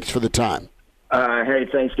bye? Thanks for the time. Hey,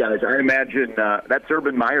 thanks, guys. I imagine that's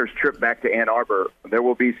Urban Meyer's trip back to Ann Arbor. There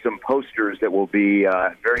will be some posters that will be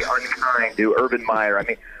very unkind to Urban Meyer. I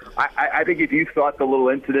mean, I think if you thought the little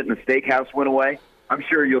incident in the steakhouse went away, I'm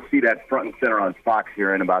sure you'll see that front and center on Fox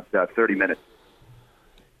here in about 30 minutes.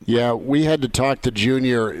 Yeah, we had to talk to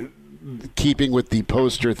Junior, keeping with the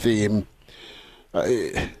poster theme.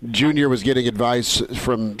 Junior was getting advice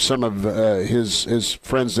from some of his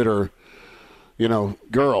friends that are,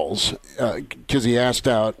 girls, because he asked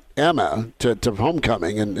out Emma to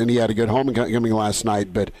homecoming, and he had a good homecoming last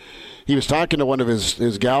night. But he was talking to one of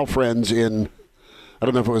his gal friends in, I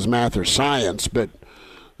don't know if it was math or science, but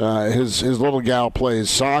his little gal plays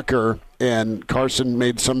soccer, and Carson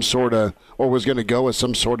made some sort of, or was going to go with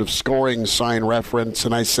some sort of scoring sign reference,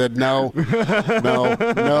 and I said, no. We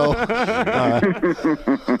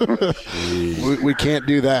can't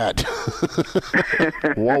do that.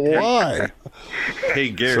 Well, why? Hey,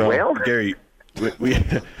 Gary. Gary, we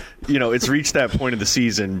it's reached that point of the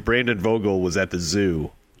season. Brandon Vogel was at the zoo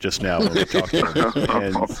just now when we talked to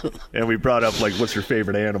him, and we brought up, what's your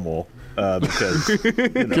favorite animal? Because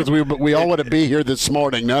we all want to be here this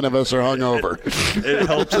morning. None of us are hungover. It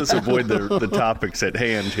helps us avoid the topics at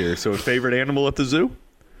hand here. So, a favorite animal at the zoo?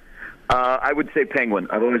 I would say penguin.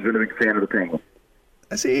 I've always been a big fan of the penguin.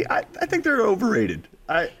 See, I think they're overrated.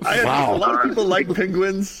 A lot of people like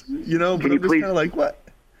penguins, but I'm just kind of like, what?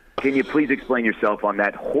 Can you please explain yourself on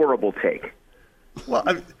that horrible take? Well,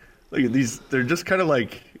 look at these. They're just kind of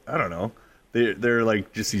like, I don't know. They're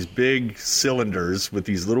like just these big cylinders with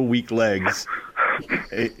these little weak legs.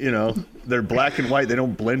 They're black and white. They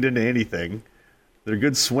don't blend into anything. They're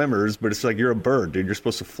good swimmers, but it's like you're a bird, dude. You're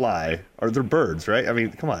supposed to fly. Or they're birds, right? I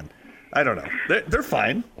mean, come on. I don't know. They're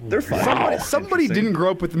fine. They're fine. Somebody didn't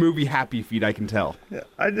grow up with the movie Happy Feet, I can tell. Yeah,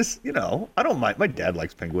 I just, I don't mind. My dad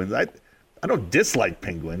likes penguins. I don't dislike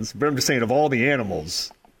penguins, but I'm just saying of all the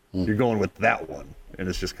animals, you're going with that one. And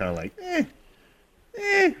it's just kind of like,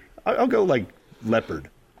 I'll go like leopard.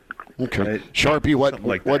 Okay. Right? Sharpie,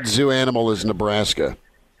 what zoo animal is Nebraska?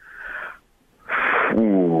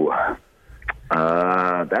 Ooh,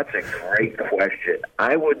 that's a great question.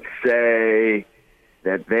 I would say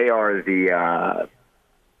that they are the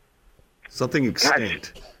something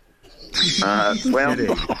extinct. Something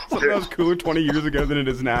was cooler 20 years ago than it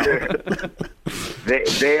is now.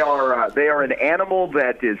 They are an animal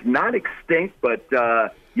that is not extinct, but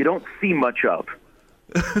you don't see much of.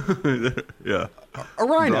 Yeah. A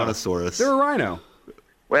rhino. Brontosaurus. They're a rhino.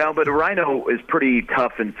 Well, but a rhino is pretty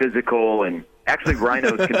tough and physical, and actually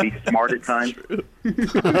rhinos can be smart at times.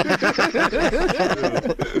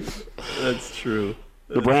 That's true.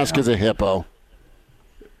 Nebraska's a hippo.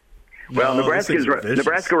 Well,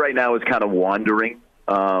 Nebraska right now is kind of wandering.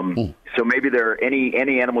 So maybe there any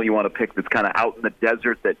animal you want to pick that's kind of out in the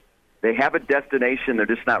desert that they have a destination, they're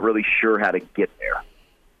just not really sure how to get there.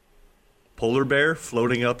 Polar bear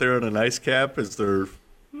floating out there on an ice cap as their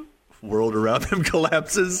world around them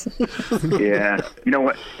collapses. Yeah, you know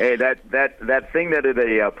what? Hey, that thing that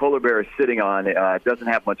a polar bear is sitting on doesn't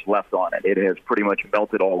have much left on it. It has pretty much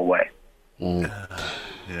melted all away.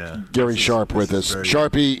 Yeah. Gary Sharp with us.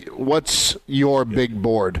 Sharpie, what's your big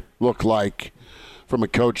board look like from a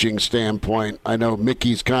coaching standpoint? I know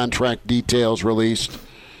Mickey's contract details released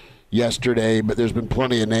yesterday, but there's been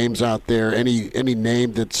plenty of names out there. Any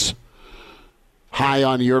name that's high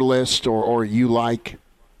on your list or you like?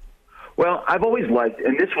 Well, I've always liked,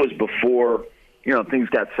 and this was before things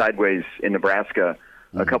got sideways in Nebraska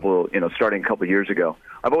starting a couple of years ago.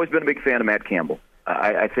 I've always been a big fan of Matt Campbell.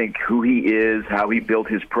 I think who he is, how he built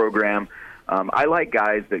his program. I like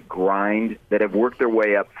guys that grind, that have worked their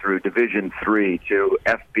way up through Division III to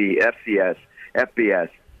FCS, FBS,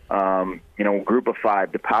 Group of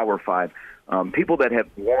Five to Power Five. People that have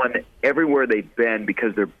won everywhere they've been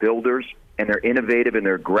because they're builders and they're innovative and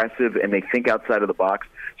they're aggressive and they think outside of the box.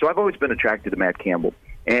 So I've always been attracted to Matt Campbell.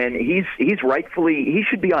 And he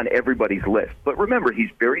should be on everybody's list. But remember,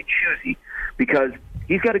 he's very choosy because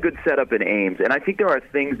he's got a good setup in Ames. And I think there are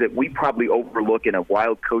things that we probably overlook in a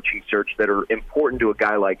wild coaching search that are important to a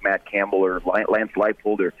guy like Matt Campbell or Lance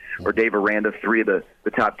Leipold or Dave Aranda, three of the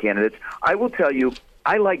top candidates. I will tell you,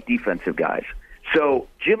 I like defensive guys. So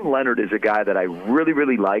Jim Leonard is a guy that I really,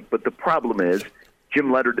 really like. But the problem is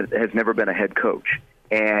Jim Leonard has never been a head coach.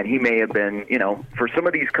 And he may have been, for some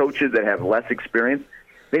of these coaches that have less experience,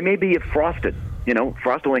 They may be frosted. You know,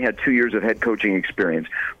 Frost only had 2 years of head coaching experience.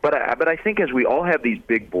 But I think as we all have these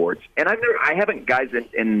big boards, and I haven't, guys,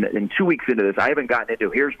 in 2 weeks into this, I haven't gotten into,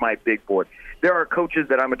 here's my big board. There are coaches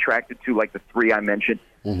that I'm attracted to, like the three I mentioned.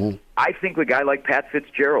 Mm-hmm. I think a guy like Pat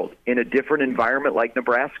Fitzgerald in a different environment like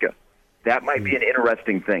Nebraska, that might be an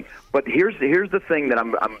interesting thing. But here's the thing that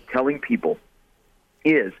I'm telling people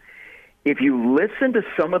is, if you listen to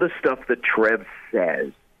some of the stuff that Trev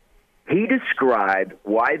says, he described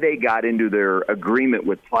why they got into their agreement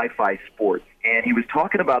with Fly Sports, and he was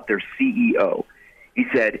talking about their CEO. He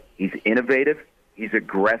said he's innovative, he's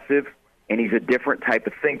aggressive, and he's a different type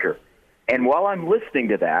of thinker. And while I'm listening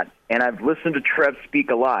to that, and I've listened to Trev speak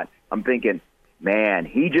a lot, I'm thinking, man,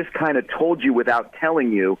 he just kind of told you without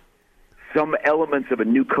telling you some elements of a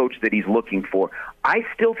new coach that he's looking for. I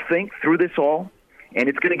still think through this all, and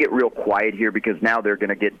it's going to get real quiet here because now they're going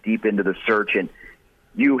to get deep into the search, and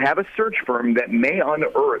you have a search firm that may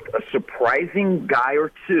unearth a surprising guy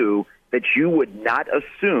or two that you would not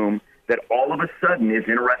assume that all of a sudden is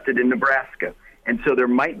interested in Nebraska. And so there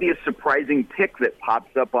might be a surprising pick that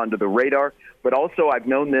pops up onto the radar. But also, I've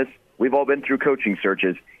known this, we've all been through coaching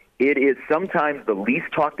searches, it is sometimes the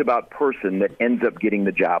least talked about person that ends up getting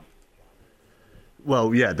the job.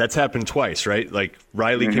 Well, yeah, that's happened twice, right? Like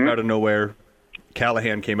Riley came out of nowhere,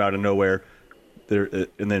 Callahan came out of nowhere,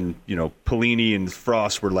 and then, you know, Pelini and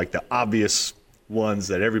Frost were like the obvious ones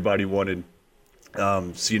that everybody wanted.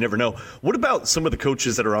 So you never know. What about some of the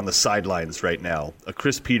coaches that are on the sidelines right now? A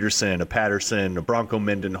Chris Peterson, a Patterson, a Bronco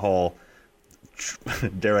Mendenhall,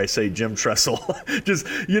 dare I say Jim Tressel? Just,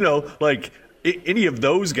 you know, like any of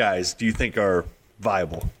those guys do you think are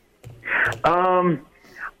viable?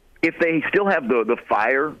 If they still have the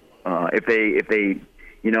fire, if they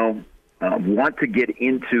you know, want to get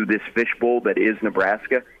into this fishbowl that is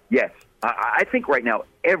Nebraska, yes. I think right now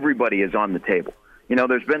everybody is on the table. You know,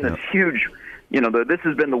 there's been this huge, you know, this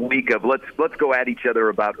has been the week of let's go at each other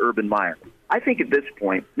about Urban Meyer. I think at this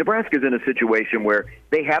point, Nebraska's in a situation where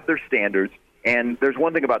they have their standards, and there's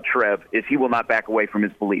one thing about Trev is he will not back away from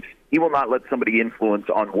his beliefs. He will not let somebody influence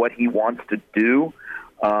on what he wants to do.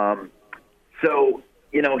 So,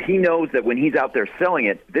 you know, he knows that when he's out there selling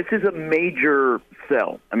it, this is a major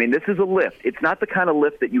sell. I mean, this is a lift. It's not the kind of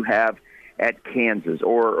lift that you have at Kansas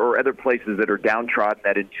or other places that are downtrodden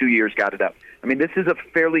that in 2 years got it up. I mean, this is a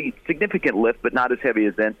fairly significant lift, but not as heavy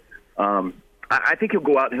as then. I think he'll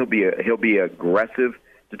go out and he'll be aggressive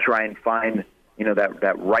to try and find, you know,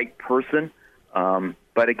 that right person.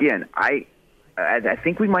 But again, I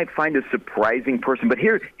think we might find a surprising person. But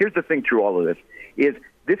here's the thing through all of this is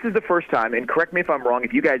this is the first time, and correct me if I'm wrong,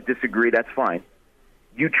 if you guys disagree, that's fine.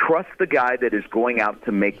 You trust the guy that is going out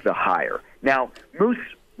to make the hire. Now, Moose,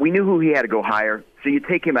 we knew who he had to go hire, so you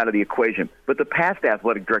take him out of the equation. But the past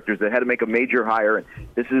athletic directors that had to make a major hire, and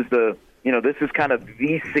this is kind of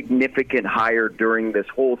the significant hire during this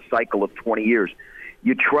whole cycle of 20 years.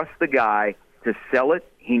 You trust the guy to sell it,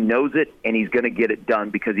 he knows it, and he's going to get it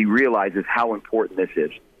done because he realizes how important this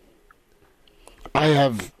is. I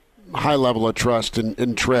have high level of trust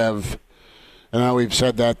in Trev. And now we've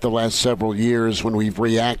said that the last several years when we've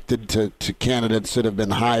reacted to candidates that have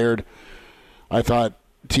been hired. I thought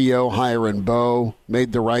T.O. hiring Bo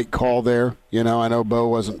made the right call there. You know, I know Bo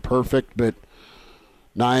wasn't perfect, but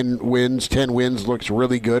 9 wins, 10 wins looks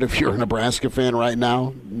really good if you're a Nebraska fan right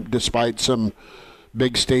now. Despite some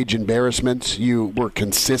big stage embarrassments, you were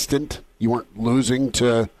consistent. You weren't losing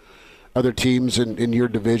to other teams in your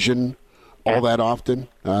division all that often.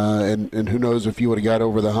 And who knows if you would have got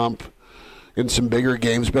over the hump in some bigger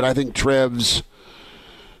games. But I think Trev's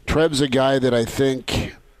a guy that I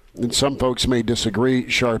think, and some folks may disagree,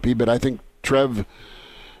 Sharpie, but I think Trev,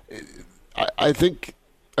 I think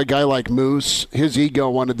a guy like Moose, his ego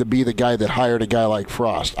wanted to be the guy that hired a guy like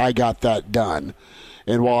Frost. I got that done.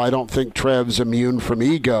 And while I don't think Trev's immune from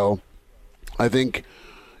ego, I think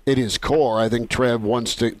at his core, I think Trev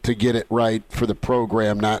wants to get it right for the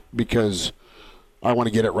program, not because I want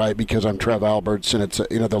to get it right because I'm Trev Alberts and it's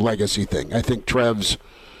the legacy thing. I think Trev's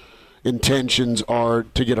intentions are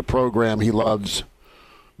to get a program he loves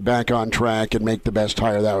back on track and make the best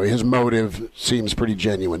hire that way. His motive seems pretty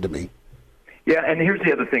genuine to me. Yeah, and here's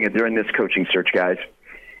the other thing during this coaching search, guys,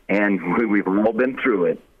 and we've all been through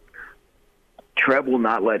it. Trev will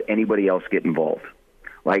not let anybody else get involved.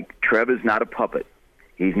 Like, Trev is not a puppet.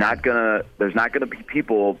 There's not gonna be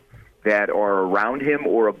people that are around him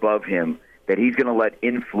or above him that he's going to let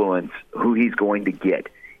influence who he's going to get.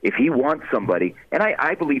 If he wants somebody, and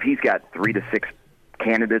I believe he's got 3 to 6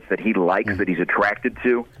 candidates that he likes, that he's attracted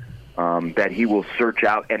to, that he will search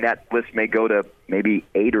out, and that list may go to maybe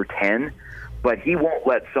 8 or 10. but he won't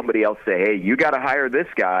let somebody else say, hey, you got to hire this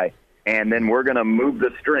guy, and then we're going to move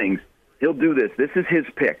the strings. He'll do this. This is his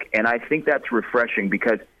pick, and I think that's refreshing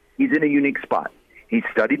because he's in a unique spot. He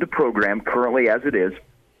studied the program currently as it is.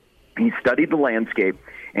 He studied the landscape,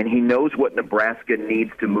 and he knows what Nebraska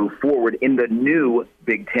needs to move forward in the new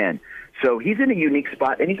Big Ten. So he's in a unique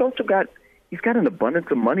spot, and he's got an abundance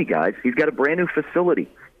of money, guys. He's got a brand-new facility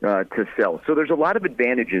to sell. So there's a lot of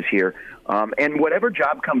advantages here. And whatever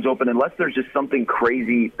job comes open, unless there's just something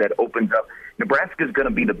crazy that opens up, Nebraska's going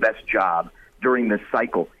to be the best job during this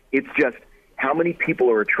cycle. It's just how many people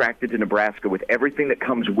are attracted to Nebraska with everything that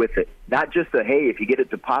comes with it. Not just the, hey, if you get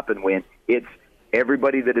it to pop and win. It's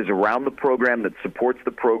everybody that is around the program, that supports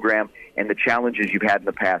the program, and the challenges you've had in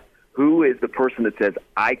the past. Who is the person that says,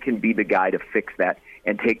 I can be the guy to fix that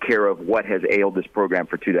and take care of what has ailed this program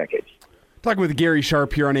for 2 decades? Talking with Gary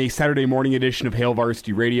Sharp here on a Saturday morning edition of Hail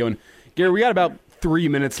Varsity Radio. And Gary, we got about 3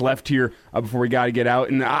 minutes left here before we got to get out.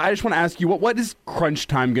 And I just want to ask you, what is crunch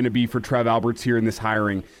time going to be for Trev Alberts here in this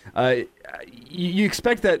hiring? You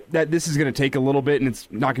expect that this is going to take a little bit, and it's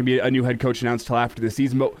not going to be a new head coach announced till after the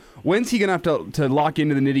season. But when's he going to have to lock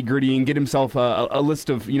into the nitty-gritty and get himself a list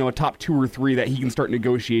of a top 2 or 3 that he can start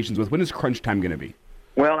negotiations with? When is crunch time going to be?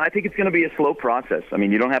 Well, I think it's going to be a slow process. I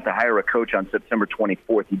mean, you don't have to hire a coach on September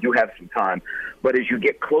 24th. You do have some time. But as you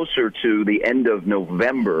get closer to the end of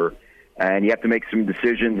November, and you have to make some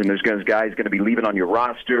decisions, and there's guys going to be leaving on your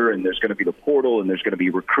roster, and there's going to be the portal, and there's going to be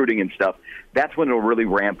recruiting and stuff, that's when it'll really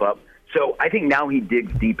ramp up. So I think now he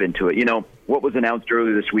digs deep into it. What was announced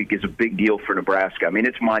earlier this week is a big deal for Nebraska. I mean,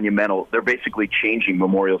 it's monumental. They're basically changing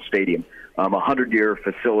Memorial Stadium, a 100-year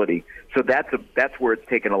facility. So that's where it's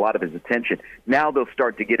taken a lot of his attention. Now they'll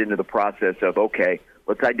start to get into the process of, okay,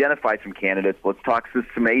 let's identify some candidates, let's talk to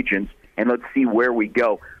some agents, and let's see where we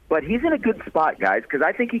go. But he's in a good spot, guys, because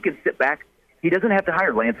I think he can sit back. He doesn't have to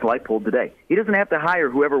hire Lance Leipold today. He doesn't have to hire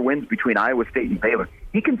whoever wins between Iowa State and Baylor.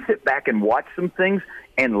 He can sit back and watch some things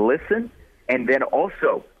and listen. And then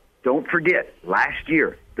also, don't forget, last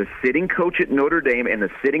year, the sitting coach at Notre Dame and the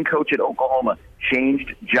sitting coach at Oklahoma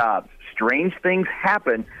changed jobs. Strange things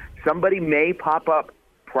happen. Somebody may pop up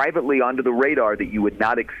privately onto the radar that you would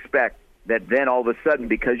not expect, that then all of a sudden,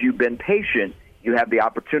 because you've been patient, you have the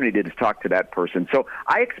opportunity to talk to that person. So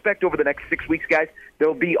I expect over the next 6 weeks, guys,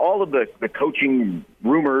 there'll be all of the coaching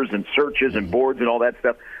rumors and searches and boards and all that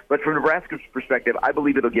stuff. But from Nebraska's perspective, I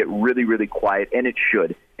believe it'll get really, really quiet, and it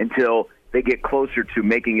should, until they get closer to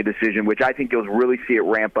making a decision, which I think you'll really see it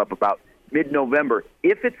ramp up about mid-November,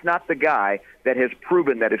 if it's not the guy that has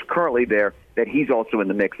proven that is currently there, that he's also in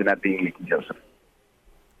the mix, and that being Mickey Joseph.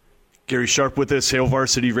 Gary Sharp with us, Hail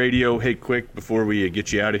Varsity Radio. Hey, quick, before we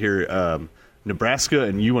get you out of here, Nebraska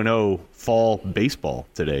and UNO fall baseball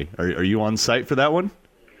today. Are you on site for that one?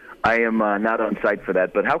 I am not on site for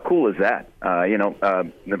that, but how cool is that?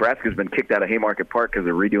 Nebraska's been kicked out of Haymarket Park because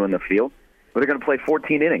they're redoing the field, but they're going to play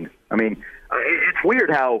 14 innings. I mean, it's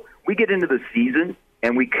weird how we get into the season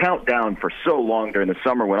and we count down for so long during the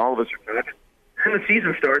summer when all of us are good. And the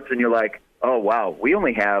season starts and you're like, oh, wow, we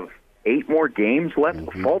only have 8 more games left.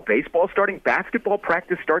 Mm-hmm. Fall baseball starting. Basketball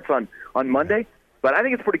practice starts on Monday. But I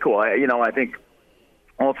think it's pretty cool. I think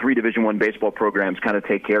all 3 Division I baseball programs kind of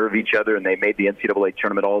take care of each other, and they made the NCAA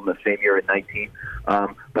tournament all in the same year at 19.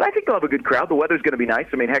 But I think they'll have a good crowd. The weather's going to be nice.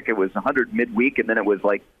 I mean, heck, it was 100 midweek, and then it was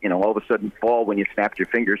like, all of a sudden fall when you snapped your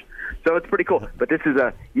fingers. So it's pretty cool. But this is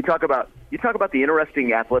you talk about the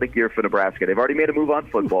interesting athletic year for Nebraska. They've already made a move on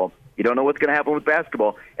football. You don't know what's going to happen with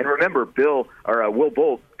basketball. And remember, Will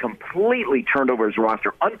Bolt completely turned over his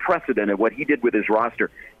roster. Unprecedented what he did with his roster.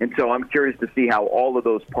 And so I'm curious to see how all of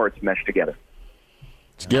those parts mesh together.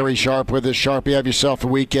 It's Gary Sharp with us. Sharp, you have yourself a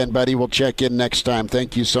weekend, buddy. We'll check in next time.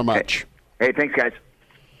 Thank you so much. Hey, thanks, guys.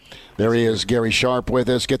 There he is, Gary Sharp with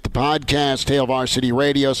us. Get the podcast, Hail Varsity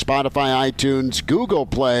Radio, Spotify, iTunes, Google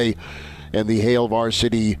Play, and the Hail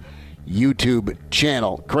Varsity YouTube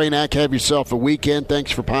channel. Kranak, have yourself a weekend.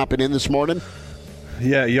 Thanks for popping in this morning.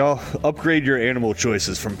 Yeah, y'all upgrade your animal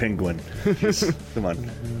choices from penguin. Come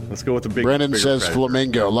on. Let's go with the big Brennan says predator.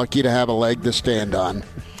 flamingo. Lucky to have a leg to stand on.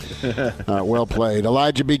 Well played.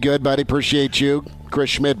 Elijah, be good, buddy. Appreciate you. Chris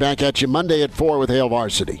Schmidt back at you Monday at 4 with Hail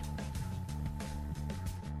Varsity.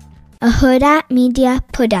 A Huda Media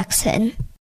Production.